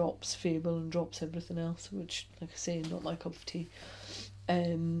and Drops Fable and Drops everything else, which, like I say, not my cup of tea.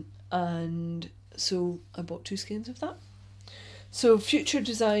 And so I bought 2 skeins of that. So future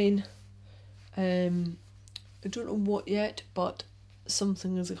design, I don't know what yet, but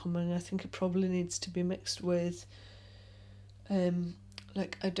something is coming. I think it probably needs to be mixed with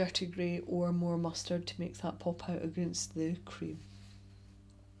like a dirty grey or more mustard to make that pop out against the cream.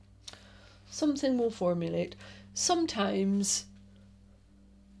 Something we'll formulate. Sometimes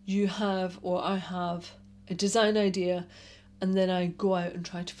you have, or I have, a design idea and then I go out and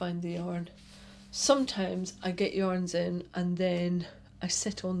try to find the yarn. Sometimes I get yarns in and then I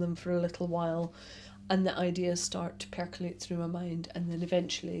sit on them for a little while and the ideas start to percolate through my mind, and then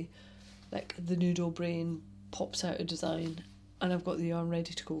eventually, like, the noodle brain pops out a design and I've got the yarn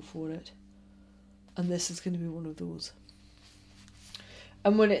ready to go for it. And this is going to be one of those.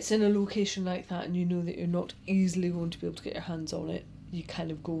 And when it's in a location like that and you know that you're not easily going to be able to get your hands on it, you kind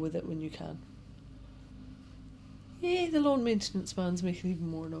of go with it when you can. Yay, the lawn maintenance man's making even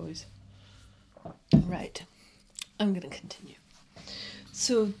more noise. Right, I'm going to continue.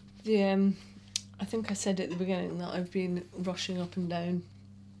 So I think I said at the beginning that I've been rushing up and down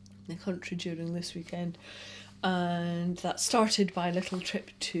the country during this weekend, and that started by a little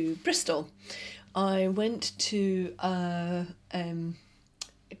trip to Bristol. I went to a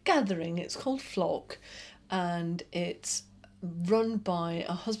gathering. It's called Flock, and it's run by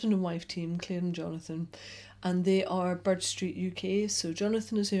a husband and wife team, Claire and Jonathan, and they are Bird Street UK. So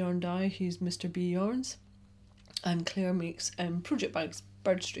Jonathan is a yarn dye, he's Mr. B Yarns, and Claire makes project bags,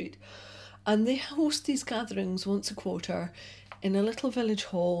 Bird Street. And they host these gatherings once a quarter in a little village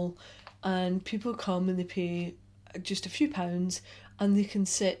hall, and people come and they pay just a few pounds and they can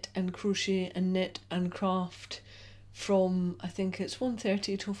sit and crochet and knit and craft from, I think it's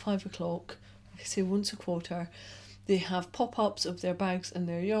 1:30 till 5 o'clock, like I say, once a quarter. They have pop-ups of their bags and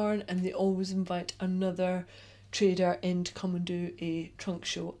their yarn, and they always invite another trader in to come and do a trunk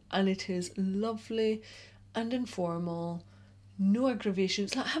show, and it is lovely and informal, no aggravation.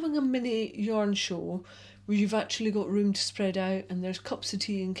 It's like having a mini yarn show where you've actually got room to spread out and there's cups of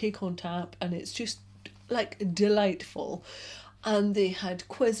tea and cake on tap, and it's just like delightful. And they had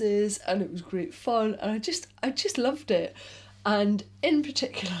quizzes and it was great fun, and I just loved it. And in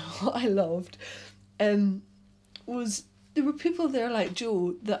particular, what I loved was there were people there like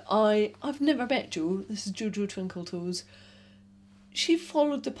Jo that I've never met. Jo, this is Jojo Twinkletoes. She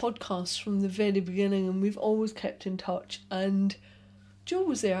followed the podcast from the very beginning and we've always kept in touch, and Jo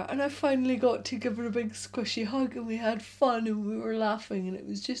was there and I finally got to give her a big squishy hug and we had fun and we were laughing, and it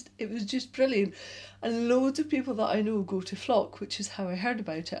was just brilliant. And loads of people that I know go to Flock, which is how I heard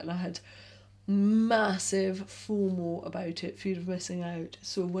about it, and I had massive FOMO about it, fear of missing out.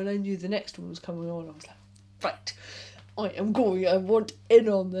 So when I knew the next one was coming on, I was like, right, I am going, I want in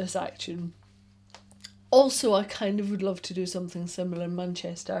on this action. Also, I kind of would love to do something similar in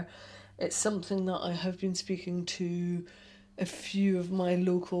Manchester. It's something that I have been speaking to a few of my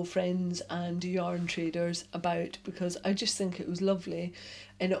local friends and yarn traders about, because I just think it was lovely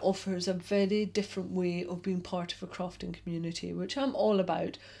and it offers a very different way of being part of a crafting community, which I'm all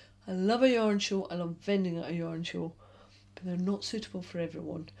about. I love a yarn show, I love vending at a yarn show, but they're not suitable for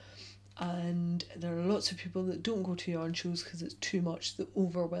everyone. and there are lots of people that don't go to yarn shows because it's too much. The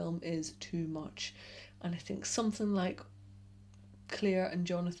overwhelm is too much. And I think something like Claire and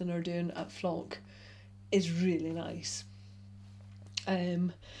Jonathan are doing at Flock is really nice.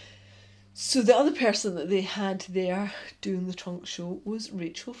 So the other person that they had there doing the trunk show was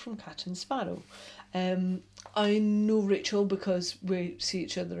Rachel from Cat and Sparrow. I know Rachel because we see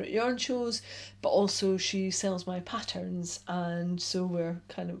each other at yarn shows, but also she sells my patterns, and so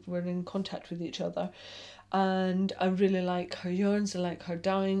we're in contact with each other. And I really like her yarns, I like her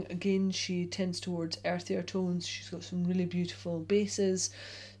dyeing. Again, she tends towards earthier tones. She's got some really beautiful bases,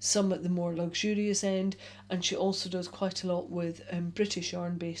 some at the more luxurious end, and she also does quite a lot with British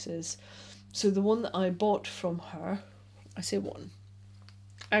yarn bases. So the one that I bought from her, I say one,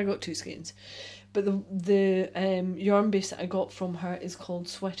 I got 2 skeins, but the yarn base that I got from her is called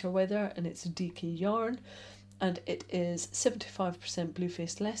Sweater Weather, and it's a DK yarn, and it is 75%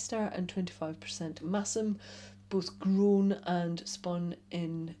 Blue-Faced Leicester and 25% Massam, both grown and spun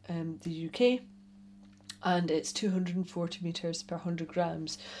in the UK, and it's 240 metres per 100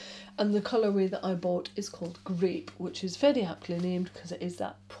 grams. And the colourway that I bought is called Grape, which is very aptly named because it is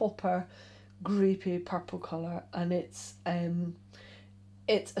that proper grapey purple colour, and it's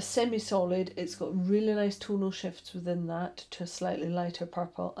a semi-solid. It's got really nice tonal shifts within that to a slightly lighter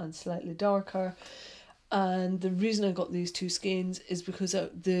purple and slightly darker. And the reason I got these 2 skeins is because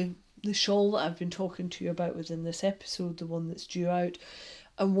the shawl that I've been talking to you about within this episode, the one that's due out,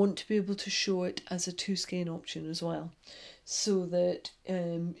 I want to be able to show it as a 2 skein option as well, so that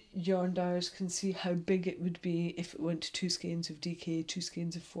yarn dyers can see how big it would be if it went to 2 skeins of DK, 2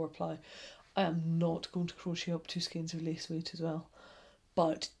 skeins of 4-ply. I am not going to crochet up 2 skeins of lace weight as well,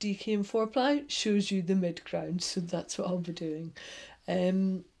 but DK and 4-ply shows you the mid-ground, so that's what I'll be doing.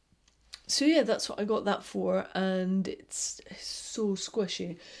 So yeah, that's what I got that for, and it's so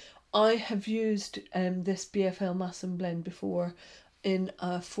squishy. I have used this BFL Massam blend before in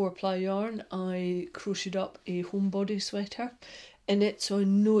a 4-ply yarn. I crocheted up a homebody sweater in it, so I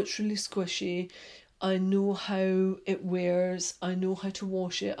know it's really squishy. I know how it wears. I know how to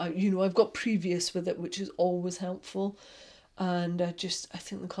wash it. I've got previous with it, which is always helpful. And I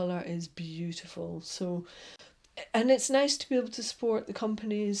think the colour is beautiful. So, and it's nice to be able to support the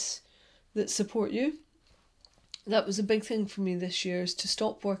companies that support you. That was a big thing for me this year, is to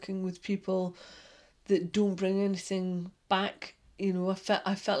stop working with people that don't bring anything back.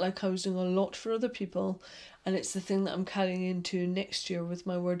 I felt like I was doing a lot for other people, and it's the thing that I'm carrying into next year with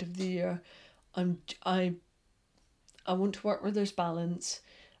my word of the year. I want to work where there's balance,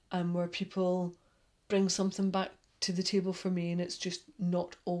 and where people bring something back to the table for me, and it's just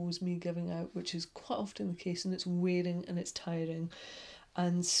not always me giving out, which is quite often the case, and it's wearing and it's tiring.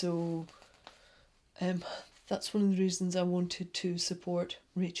 And so that's one of the reasons I wanted to support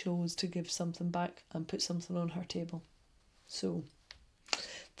Rachel, was to give something back and put something on her table. So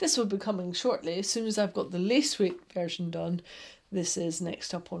this will be coming shortly. As soon as I've got the lace weight version done, this is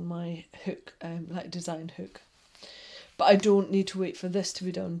next up on my hook, design hook. But I don't need to wait for this to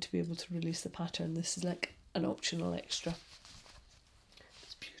be done to be able to release the pattern. This is like an optional extra.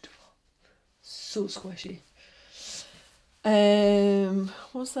 It's beautiful. So squishy.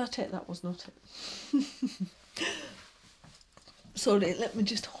 Was that it? That was not it. Sorry, let me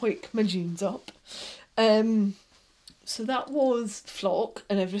just hoik my jeans up. So that was Flock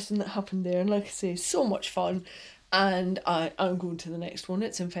and everything that happened there, and like I say, so much fun. And I'm going to the next one.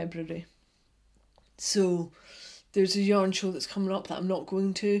 It's in February. So there's a yarn show that's coming up that I'm not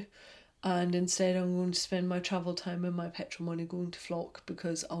going to, and instead I'm going to spend my travel time and my petrol money going to Flock,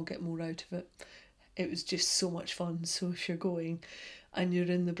 because I'll get more out of it. It was just so much fun. So if you're going and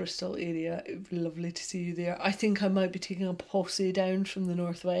you're in the Bristol area, it would be lovely to see you there. I think I might be taking a posse down from the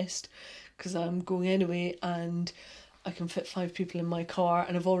northwest, because I'm going anyway, and I can fit 5 people in my car.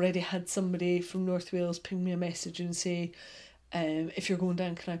 And I've already had somebody from North Wales ping me a message and say, if you're going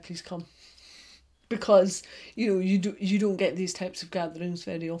down, can I please come? Because you don't get these types of gatherings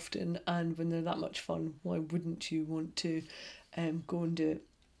very often, and when they're that much fun, why wouldn't you want to go and do it?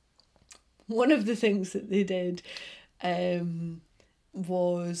 One of the things that they did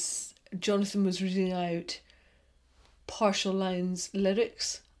was Jonathan was reading out partial lines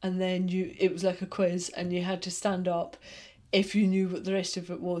lyrics, and then it was like a quiz, and you had to stand up if you knew what the rest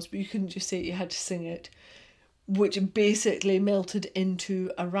of it was, but you couldn't just say it, you had to sing it, which basically melted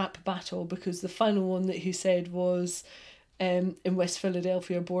into a rap battle, because the final one that he said was in West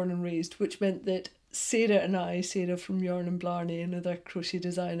Philadelphia, born and raised, which meant that Sarah and I, Sarah from Yarn and Blarney, another crochet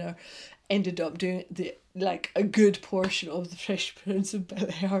designer, ended up doing a good portion of the Fresh Prince of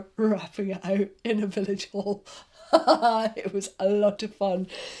Bel-Air, rapping it out in a village hall. It was a lot of fun.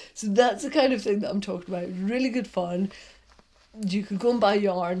 So that's the kind of thing that I'm talking about. Really good fun. You could go and buy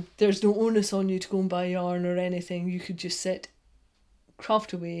yarn. There's no onus on you to go and buy yarn or anything. You could just sit,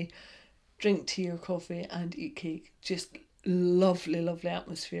 craft away, drink tea or coffee and eat cake. Just lovely, lovely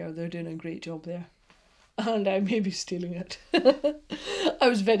atmosphere. They're doing a great job there. And I may be stealing it. I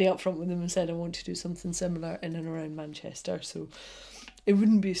was very upfront with them and said I want to do something similar in and around Manchester, so it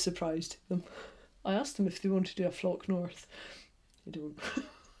wouldn't be a surprise to them. I asked them if they want to do a flock north. They don't.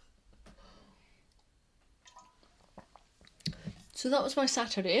 So that was my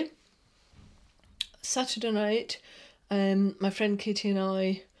Saturday. Saturday night, my friend Katie and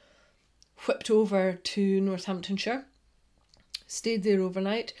I whipped over to Northamptonshire, stayed there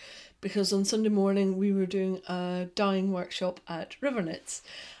overnight, because on Sunday morning we were doing a dyeing workshop at Riverknits,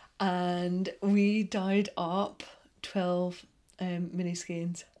 and we dyed up 12 mini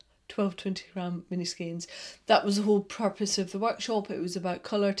skeins, 12 20-gram mini skeins. That was the whole purpose of the workshop. It was about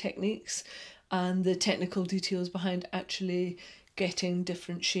colour techniques and the technical details behind actually getting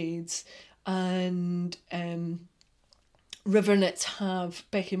different shades. And Riverknits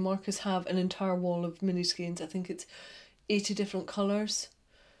Becky and Marcus have an entire wall of mini skeins. I think it's 80 different colours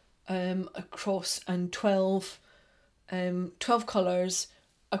across, and 12 colours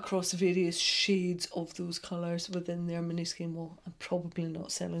across various shades of those colours within their mini skein wall. I'm probably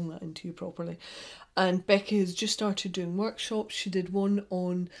not selling that into you properly. And Becky has just started doing workshops. She did one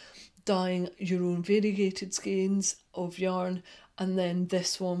on dyeing your own variegated skeins of yarn, and then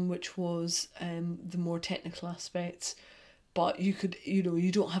this one which was the more technical aspects. But you could,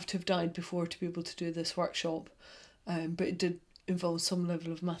 you don't have to have dyed before to be able to do this workshop. But it did involve some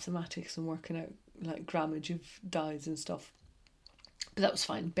level of mathematics and working out like grammage of dyes and stuff. But that was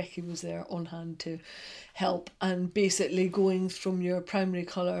fine. Becky was there on hand to help, and basically going from your primary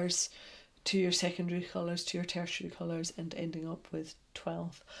colours to your secondary colours to your tertiary colours and ending up with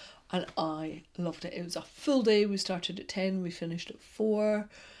 12. And I loved it. It was a full day. We started at 10, we finished at 4.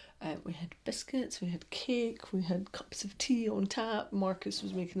 We had biscuits, we had cake, we had cups of tea on tap. Marcus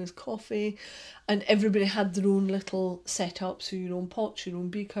was making his coffee, and everybody had their own little setup. So your own pots, your own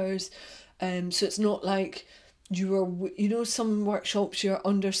beakers. So it's not like some workshops you're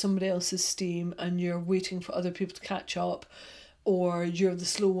under somebody else's steam and you're waiting for other people to catch up, or you're the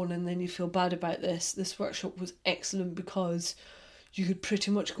slow one and then you feel bad about this. This workshop was excellent because you could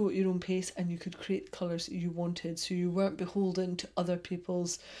pretty much go at your own pace and you could create the colours that you wanted. So you weren't beholden to other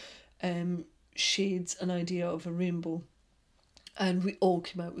people's shades and idea of a rainbow. And we all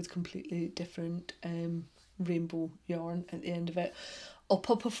came out with completely different rainbow yarn at the end of it. I'll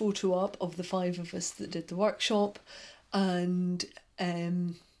pop a photo up of the 5 of us that did the workshop, and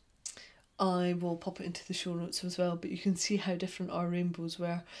I will pop it into the show notes as well, but you can see how different our rainbows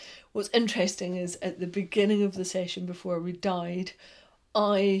were. What's interesting is at the beginning of the session before we dyed,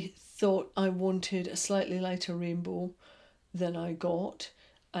 I thought I wanted a slightly lighter rainbow than I got,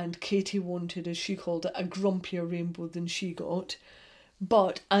 and Katie wanted, as she called it, a grumpier rainbow than she got.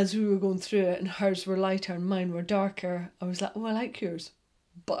 But as we were going through it and hers were lighter and mine were darker, I was like, oh, I like yours,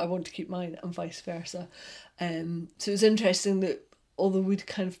 but I want to keep mine, and vice versa. So it was interesting that although we'd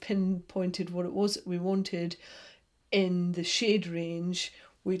kind of pinpointed what it was that we wanted in the shade range,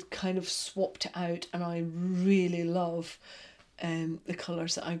 we'd kind of swapped it out, and I really love the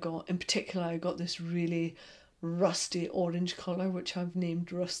colours that I got. In particular, I got this really rusty orange colour, which I've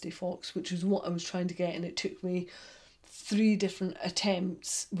named Rusty Fox, which was what I was trying to get, and it took me 3 different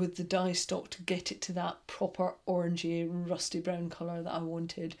attempts with the dye stock to get it to that proper orangey, rusty brown colour that I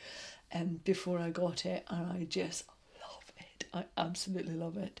wanted before I got it, and I just love it. I absolutely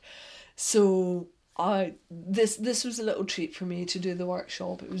love it. So this was a little treat for me to do the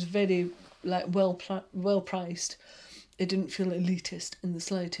workshop. It was very well priced. It didn't feel elitist in the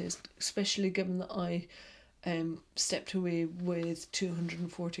slightest, especially given that I stepped away with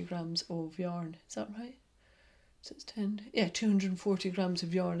 240 grams of yarn. Is that right? So it's 10. Yeah, 240 grams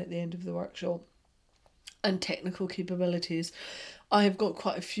of yarn at the end of the workshop. And technical capabilities. I have got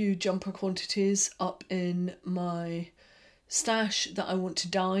quite a few jumper quantities up in my stash that I want to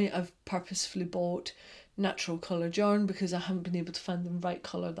dye. I've purposefully bought natural coloured yarn because I haven't been able to find the right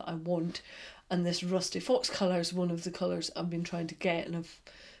colour that I want. And this Rusty Fox colour is one of the colours I've been trying to get, and I've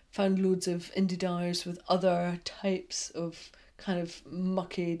found loads of indie dyers with other types of kind of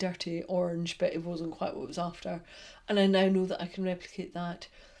mucky, dirty orange, but it wasn't quite what I was after. And I now know that I can replicate that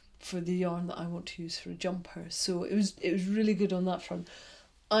for the yarn that I want to use for a jumper. So it was really good on that front.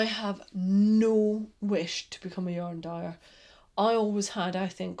 I have no wish to become a yarn dyer. I always had, I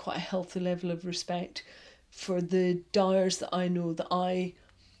think, quite a healthy level of respect for the dyers that I know that I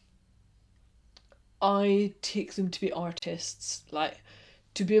I take them to be artists, like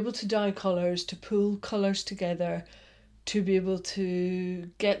to be able to dye colours, to pull colours together, to be able to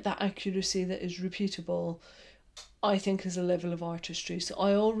get that accuracy that is repeatable, I think is a level of artistry. So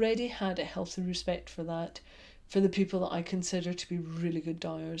I already had a healthy respect for that, for the people that I consider to be really good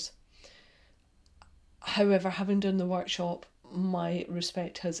dyers. However, having done the workshop, my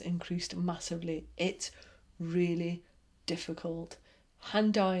respect has increased massively. It's really difficult.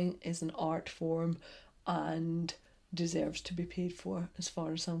 Hand dyeing is an art form and deserves to be paid for, as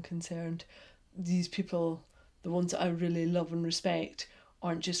far as I'm concerned. These people, the ones that I really love and respect,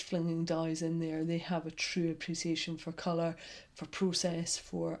 aren't just flinging dyes in there. They have a true appreciation for colour, for process,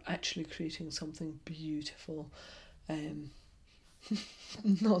 for actually creating something beautiful.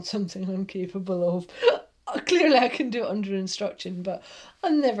 Not something I'm capable of. Clearly I can do it under instruction, but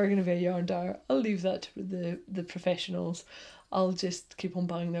I'm never going to be a yarn dyer. I'll leave that to the professionals. I'll just keep on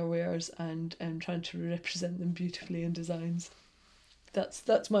buying their wares and trying to represent them beautifully in designs.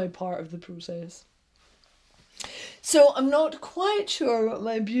 That's my part of the process. So I'm not quite sure what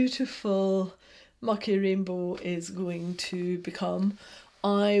my beautiful mucky rainbow is going to become.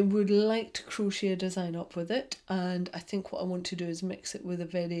 I would like to crochet a design up with it, and I think what I want to do is mix it with a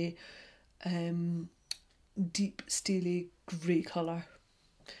very deep steely grey colour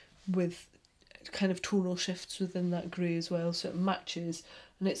with kind of tonal shifts within that grey as well, so it matches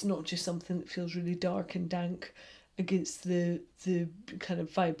and it's not just something that feels really dark and dank against the kind of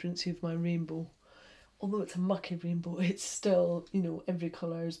vibrancy of my rainbow. Although it's a mucky rainbow, it's still, every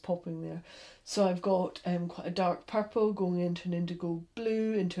colour is popping there. So I've got quite a dark purple going into an indigo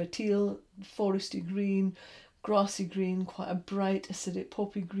blue, into a teal, foresty green, grassy green, quite a bright acidic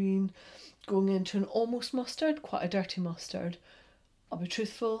poppy green, going into an almost mustard, quite a dirty mustard. I'll be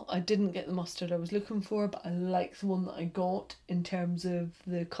truthful, I didn't get the mustard I was looking for, but I like the one that I got in terms of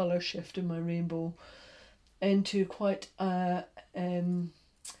the colour shift in my rainbow. Into quite a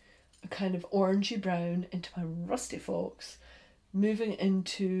kind of orangey brown, into my rusty fox, moving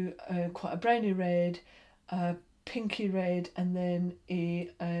into quite a browny red, a pinky red, and then a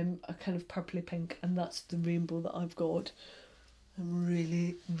kind of purpley pink, and that's the rainbow that I've got. I'm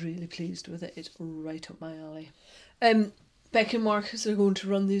really, really pleased with it. It's right up my alley. Becky and Marcus are going to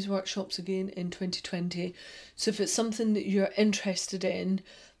run these workshops again in 2020. So if it's something that you're interested in,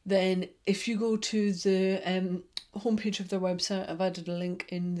 then if you go to the homepage of their website, I've added a link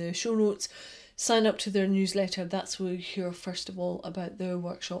in the show notes, sign up to their newsletter. That's where you hear first of all about their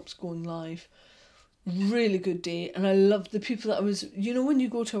workshops going live. Really good day, and I love the people that I was, when you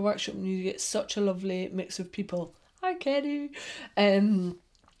go to a workshop and you get such a lovely mix of people. Hi Kenny.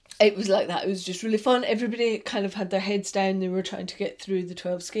 It was like that. It was just really fun. Everybody kind of had their heads down. They were trying to get through the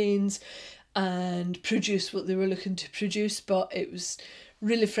 12 skeins and produce what they were looking to produce, but it was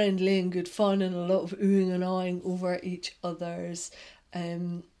really friendly and good fun, and a lot of oohing and ahhing over each other's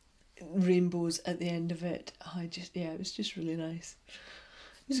rainbows at the end of it. It was just really nice.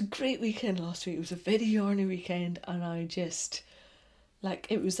 It was a great weekend last week. It was a very yarny weekend, and I just,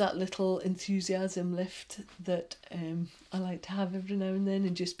 it was that little enthusiasm lift that I like to have every now and then,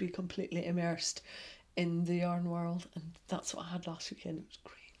 and just be completely immersed in the yarn world, and that's what I had last weekend. It was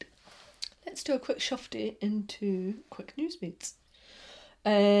great. Let's do a quick shufty into quick news beats.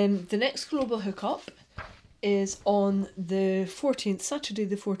 The next global hookup is on the 14th, Saturday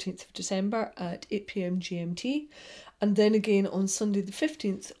the 14th of December at 8 p.m. GMT, and then again on Sunday the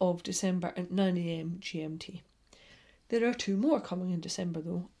 15th of December at 9 a.m. GMT. There are 2 more coming in December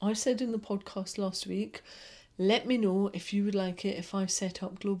though. I said in the podcast last week, let me know if you would like it if I set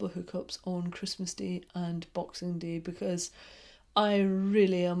up global hookups on Christmas Day and Boxing Day, because I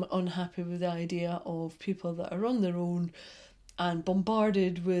really am unhappy with the idea of people that are on their own and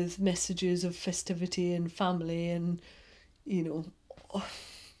bombarded with messages of festivity and family and,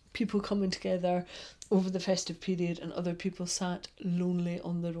 people coming together over the festive period and other people sat lonely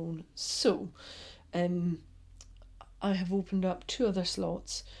on their own. So, I have opened up 2 other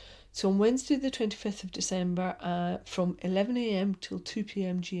slots. So on Wednesday the 25th of December from 11 a.m. till 2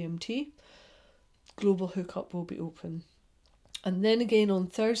 p.m. GMT, global hookup will be open. And then again on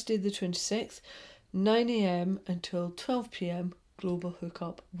Thursday the 26th, 9 a.m. until 12 p.m, global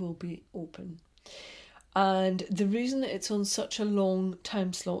hookup will be open. And the reason that it's on such a long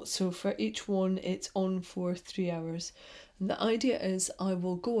time slot, so for each one it's on for 3 hours. And the idea is I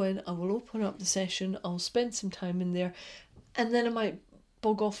will go in, I will open up the session, I'll spend some time in there, and then I might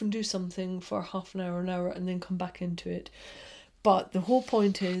bog off and do something for half an hour, and then come back into it. But the whole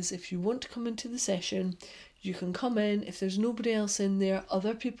point is, if you want to come into the session, you can come in. If there's nobody else in there,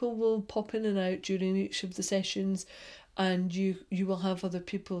 other people will pop in and out during each of the sessions, and you will have other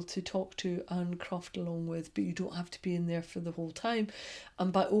people to talk to and craft along with, but you don't have to be in there for the whole time.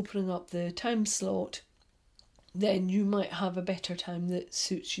 And by opening up the time slot, then you might have a better time that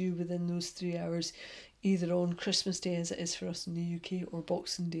suits you within those 3 hours, either on Christmas Day as it is for us in the UK, or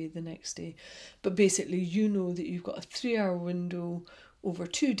Boxing Day the next day. But basically you know that you've got a 3-hour window over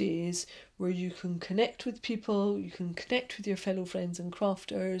 2 days where you can connect with people, you can connect with your fellow friends and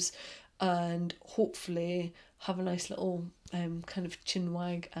crafters, and hopefully have a nice little kind of chin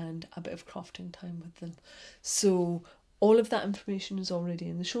wag and a bit of crafting time with them. So all of that information is already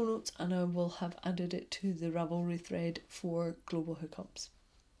in the show notes, and I will have added it to the Ravelry thread for Global Hookups.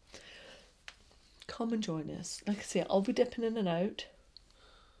 Come and join us. Like I say, I'll be dipping in and out.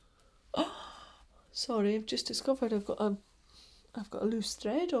 Oh, sorry, I've just discovered I've got a loose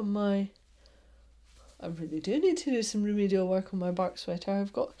thread on my... I really do need to do some remedial work on my bark sweater.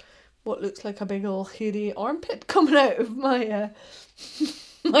 I've got what looks like a big old hairy armpit coming out of my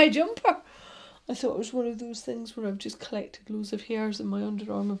my jumper. I thought it was one of those things where I've just collected loads of hairs in my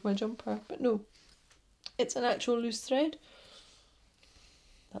underarm of my jumper, but no, it's an actual loose thread.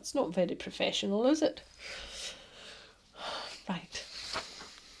 That's not very professional, is it? Right.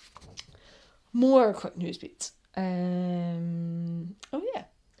 More quick news beats. Oh yeah.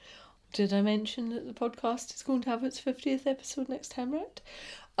 Did I mention that the podcast is going to have its 50th episode next time round?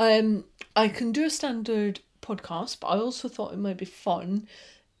 I can do a standard podcast, but I also thought it might be fun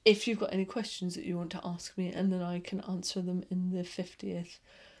if you've got any questions that you want to ask me, and then I can answer them in the 50th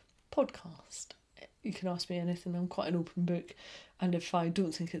podcast. You can ask me anything. I'm quite an open book, and if I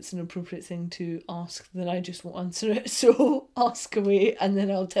don't think it's an appropriate thing to ask, then I just won't answer it. So ask away, and then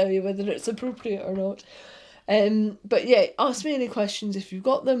I'll tell you whether it's appropriate or not. But yeah, ask me any questions if you've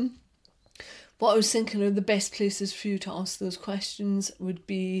got them. What I was thinking are the best places for you to ask those questions would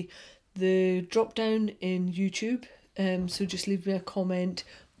be the drop down in YouTube. So just leave me a comment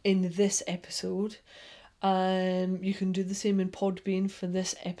in this episode. You can do the same in Podbean for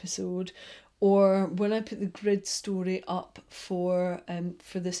this episode, or when I put the grid story up for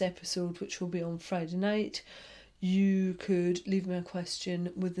this episode, which will be on Friday night, you could leave me a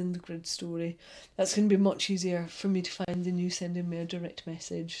question within the grid story. That's going to be much easier for me to find than you sending me a direct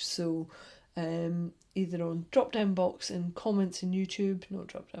message. So either on drop down box in comments in YouTube, not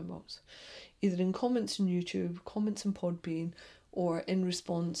drop down box, either in comments in YouTube, comments in Podbean, or in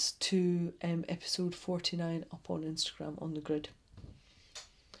response to episode 49 up on Instagram on the grid.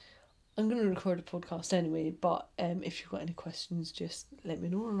 I'm going to record a podcast anyway, but if you've got any questions, just let me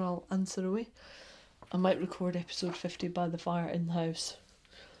know and I'll answer away. I might record episode 50 by the fire in the house,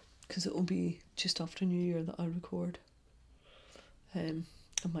 because it will be just after New Year that I record.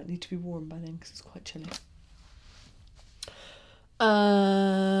 I might need to be warm by then because it's quite chilly.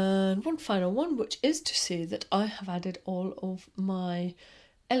 And one final one, which is to say that I have added all of my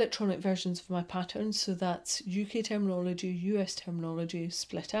electronic versions of my patterns, so that's UK terminology, US terminology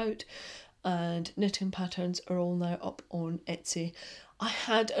split out, and knitting patterns are all now up on Etsy. I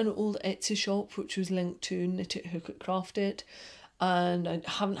had an old Etsy shop which was linked to Knit It, Hook It, Craft It, and I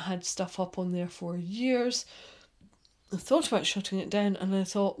haven't had stuff up on there for years. I thought about shutting it down, and I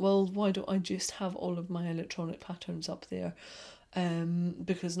thought, well, why don't I just have all of my electronic patterns up there,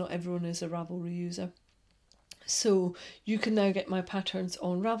 because not everyone is a Ravelry user. So you can now get my patterns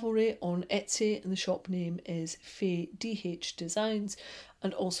on Ravelry, on Etsy, and the shop name is Faye DH Designs,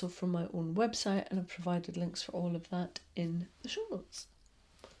 and also from my own website, and I've provided links for all of that in the show notes.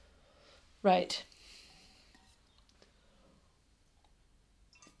 Right.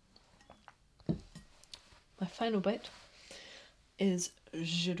 My final bit is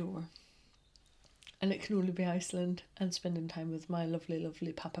J'adore. And it can only be Iceland and spending time with my lovely,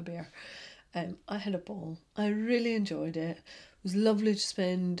 lovely Papa Bear. I had a ball. I really enjoyed it. It was lovely to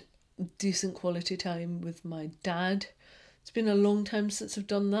spend decent quality time with my dad. It's been a long time since I've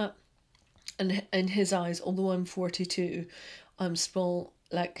done that. And in his eyes, although I'm 42, I'm small,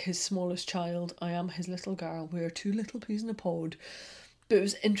 like his smallest child. I am his little girl. We're two little peas in a pod. But it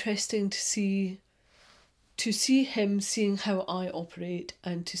was interesting to see him seeing how I operate,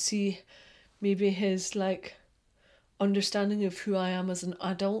 and to see maybe his understanding of who I am as an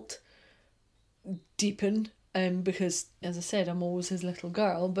adult deepen, because as I said, I'm always his little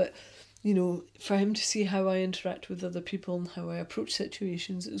girl, but for him to see how I interact with other people and how I approach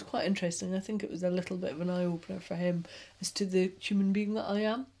situations, it was quite interesting. I think it was a little bit of an eye-opener for him as to the human being that I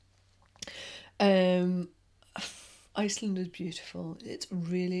am. Iceland is beautiful. It's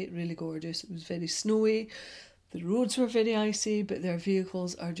really, really gorgeous. It was very snowy. The roads were very icy, but their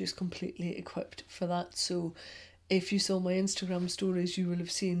vehicles are just completely equipped for that. So if you saw my Instagram stories, you will have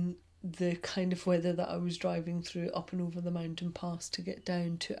seen the kind of weather that I was driving through up and over the mountain pass to get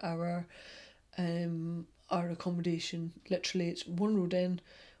down to our accommodation. Literally, it's one road in,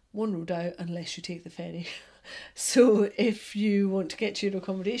 one road out, unless you take the ferry. So if you want to get to your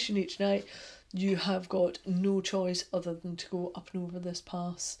accommodation each night, you have got no choice other than to go up and over this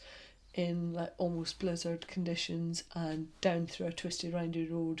pass in like almost blizzard conditions and down through a twisty roundy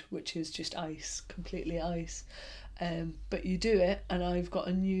road, which is just ice, completely ice. But you do it, and I've got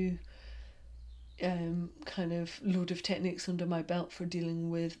a new kind of load of techniques under my belt for dealing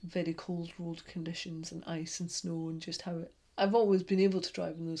with very cold road conditions and ice and snow, and just how I've always been able to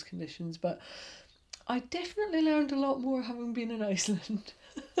drive in those conditions, but I definitely learned a lot more having been in Iceland.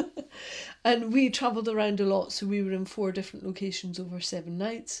 And we travelled around a lot, so we were in 4 different locations over 7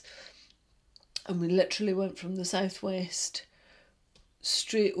 nights, and we literally went from the southwest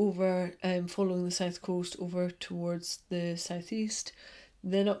straight over, following the south coast over towards the southeast,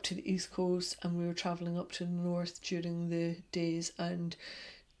 then up to the east coast, and we were travelling up to the north during the days, and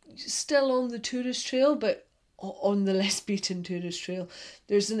still on the tourist trail, but on the less beaten tourist trail.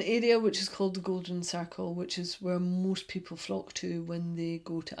 There's an area which is called the Golden Circle, which is where most people flock to when they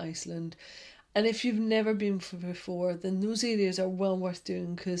go to Iceland. And if you've never been before, then those areas are well worth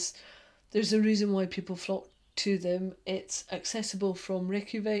doing, because there's a reason why people flock to them. It's accessible from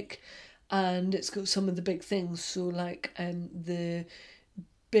Reykjavik, and it's got some of the big things. So like the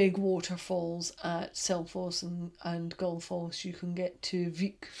big waterfalls at Selfoss and Gullfoss. You can get to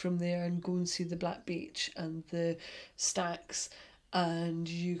Vik from there and go and see the Black Beach and the stacks, and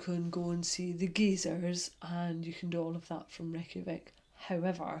you can go and see the geysers, and you can do all of that from Reykjavik.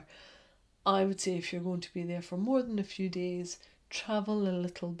 However, I would say if you're going to be there for more than a few days, travel a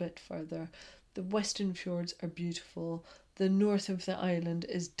little bit further. The western fjords are beautiful. The north of the island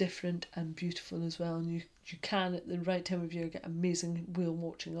is different and beautiful as well, and you can at the right time of year get amazing whale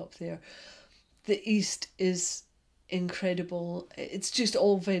watching up there. The east is incredible. It's just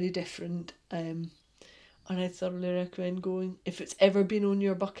all very different, and I thoroughly recommend going. If it's ever been on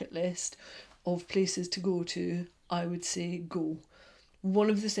your bucket list of places to go to, I would say go. One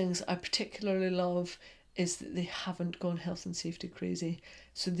of the things I particularly love is that they haven't gone health and safety crazy.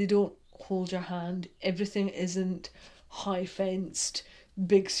 So they don't hold your hand. Everything isn't high fenced,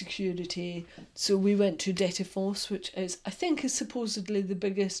 big security. So we went to Dettifoss, which I think is supposedly the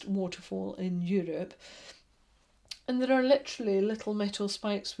biggest waterfall in Europe. And there are literally little metal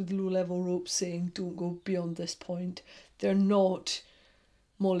spikes with low-level ropes saying don't go beyond this point. They're not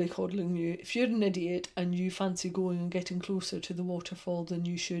mollycoddling you. If you're an idiot and you fancy going and getting closer to the waterfall than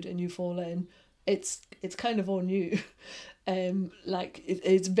you should and you fall in, it's kind of on you.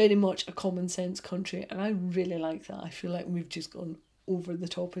 It's very much a common sense country, and I really like that. I feel like we've just gone over the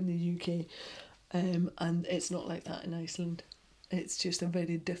top in the UK, and it's not like that in Iceland. It's just a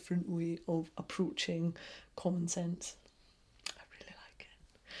very different way of approaching common sense. I really like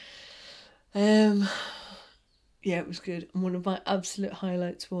it. Yeah, it was good. And one of my absolute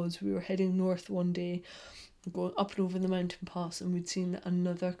highlights was we were heading north one day, going up and over the mountain pass, and we'd seen that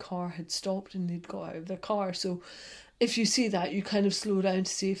another car had stopped and they'd got out of their car. So if you see that, you kind of slow down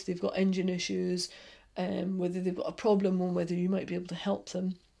to see if they've got engine issues, whether they've got a problem, or whether you might be able to help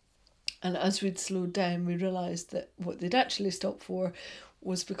them. And as we'd slowed down, we realised that what they'd actually stopped for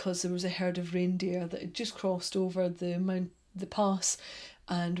was because there was a herd of reindeer that had just crossed over the pass,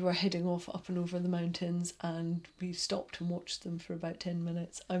 and were heading off up and over the mountains, and we stopped and watched them for about 10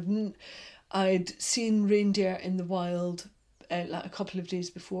 minutes. I'd seen reindeer in the wild like a couple of days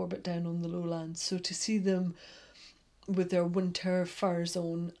before, but down on the lowlands. So to see them with their winter furs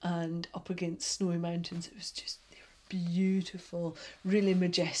on and up against snowy mountains, it was just, they were beautiful, really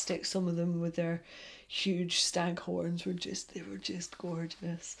majestic. Some of them with their huge stag horns were just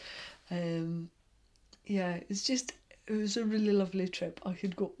gorgeous. It was a really lovely trip. I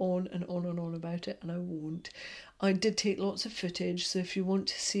could go on and on and on about it, and I won't. I did take lots of footage, so if you want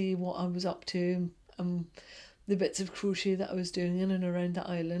to see what I was up to, the bits of crochet that I was doing in and around the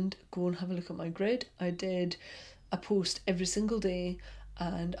island, go and have a look at my grid. I did a post every single day,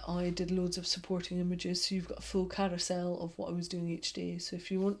 and I did loads of supporting images, so you've got a full carousel of what I was doing each day. So if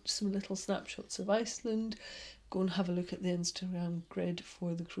you want some little snapshots of Iceland, go and have a look at the Instagram grid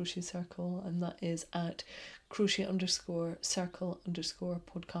for the Crochet Circle, and that is at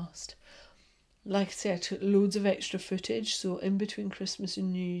crochet_circle_podcast. Like I said, I took loads of extra footage, so in between Christmas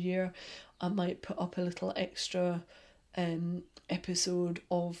and New Year I might put up a little extra episode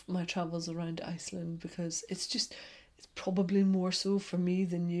of my travels around Iceland, because it's probably more so for me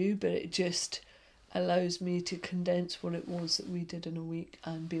than you, but it just allows me to condense what it was that we did in a week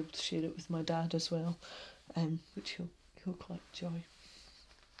and be able to share it with my dad as well, which he'll quite enjoy.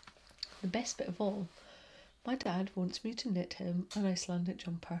 the best bit of all, my dad wants me to knit him an Icelandic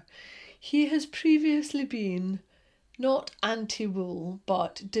jumper. He has previously been not anti-wool,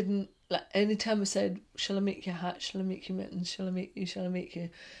 but didn't, like, anytime I said, shall I make you a hat, shall I make you mittens, shall I make you,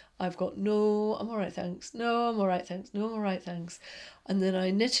 I've got, no, I'm alright thanks, no, I'm alright thanks, no, I'm alright thanks. And then I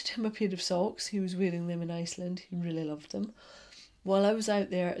knitted him a pair of socks. He was wearing them in Iceland, he really loved them. While I was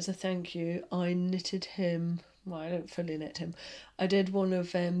out there, as a thank you, I knitted him, well, I didn't fully knit him, I did one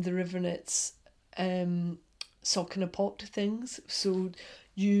of the River Knits sock in a pot things. So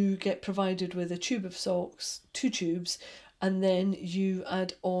you get provided with a tube of socks, 2 tubes, and then you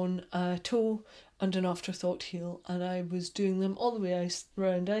add on a toe and an afterthought heel. And I was doing them all the way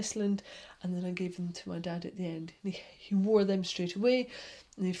around Iceland, and then I gave them to my dad at the end. And he wore them straight away,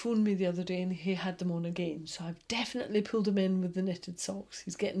 and he phoned me the other day and he had them on again. So I've definitely pulled him in with the knitted socks.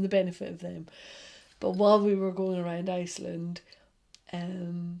 He's getting the benefit of them. But while we were going around Iceland,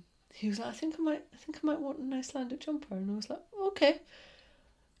 he was like, I think I might want an Icelandic jumper. And I was like, okay.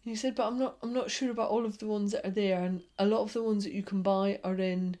 And he said, but I'm not sure about all of the ones that are there, and a lot of the ones that you can buy are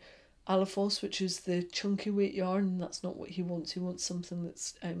in Alafoss, which is the chunky weight yarn, and that's not what he wants. He wants something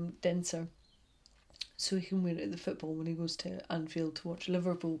that's denser, so he can wear it at the football when he goes to Anfield to watch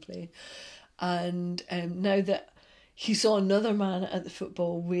Liverpool play. And now that he saw another man at the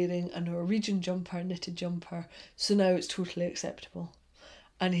football wearing a Norwegian jumper, a knitted jumper, so now it's totally acceptable.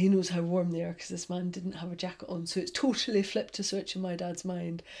 And he knows how warm they are because this man didn't have a jacket on. So it's totally flipped a switch in my dad's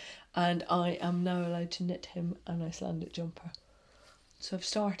mind. And I am now allowed to knit him an Icelandic jumper. So I've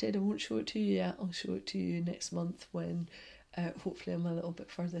started. I won't show it to you yet. I'll show it to you next month when hopefully I'm a little bit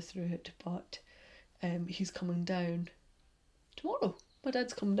further through it. But he's coming down tomorrow. My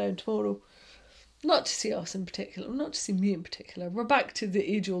dad's coming down tomorrow. Not to see us in particular, not to see me in particular. We're back to the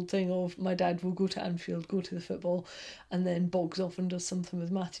age-old thing of my dad will go to Anfield, go to the football, and then bogs off and does something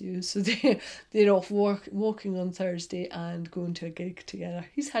with Matthew. So they're off walking on Thursday and going to a gig together.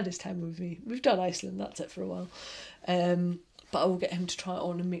 He's had his time with me. We've done Iceland, that's it for a while. But I will get him to try it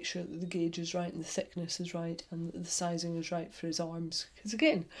on and make sure that the gauge is right and the thickness is right and the sizing is right for his arms. Because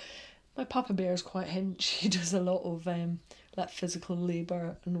again, my Papa Bear is quite hench. He does a lot of like physical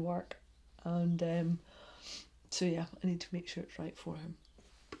labour and work. And so yeah, I need to make sure it's right for him.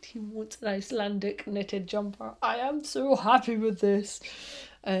 But he wants an Icelandic knitted jumper. I am so happy with this.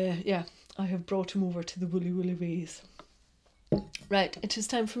 Yeah, I have brought him over to the woolly ways. Right, it is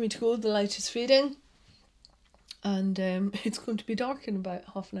time for me to go. The light is fading. And it's going to be dark in about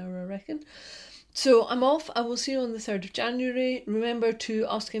half an hour, I reckon. So I'm off. I will see you on the 3rd of January. Remember to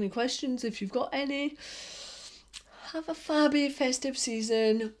ask any questions if you've got any. Have a fabby festive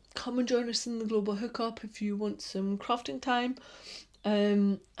season. Come and join us in the Global Hookup if you want some crafting time.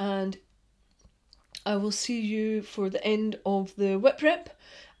 And I will see you for the end of the whip rip,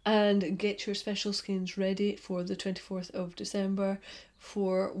 and get your special skeins ready for the 24th of December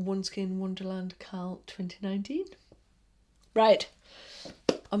for One Skein Wonderland Cal 2019. Right,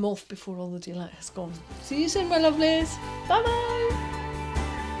 I'm off before all the daylight has gone. See you soon, my lovelies. Bye bye.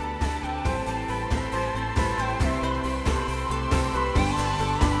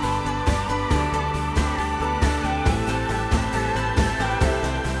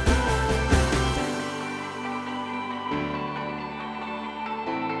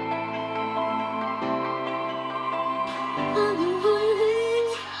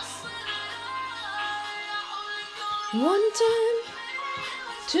 One time,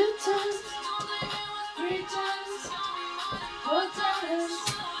 2 times, 3 times, 4 times.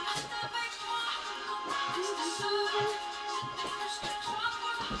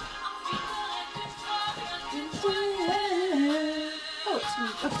 Oh, it's me.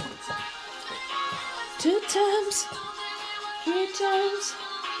 2 times, 3 times,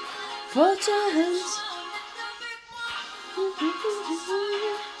 4 times.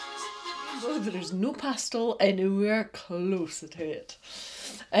 Oh, there's no pastel anywhere close to it.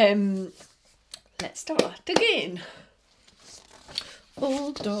 Let's start again.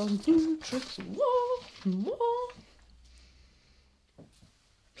 Old dog, new tricks. Whoa.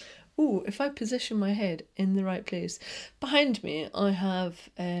 Oh, if I position my head in the right place. Behind me, I have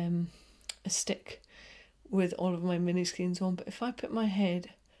a stick with all of my mini skeins on, but if I put my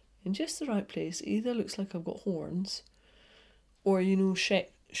head in just the right place, it either looks like I've got horns, or, you know,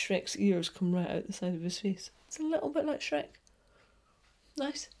 Shrek's ears come right out the side of his face. It's a little bit like Shrek.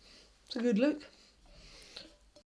 Nice. It's a good look.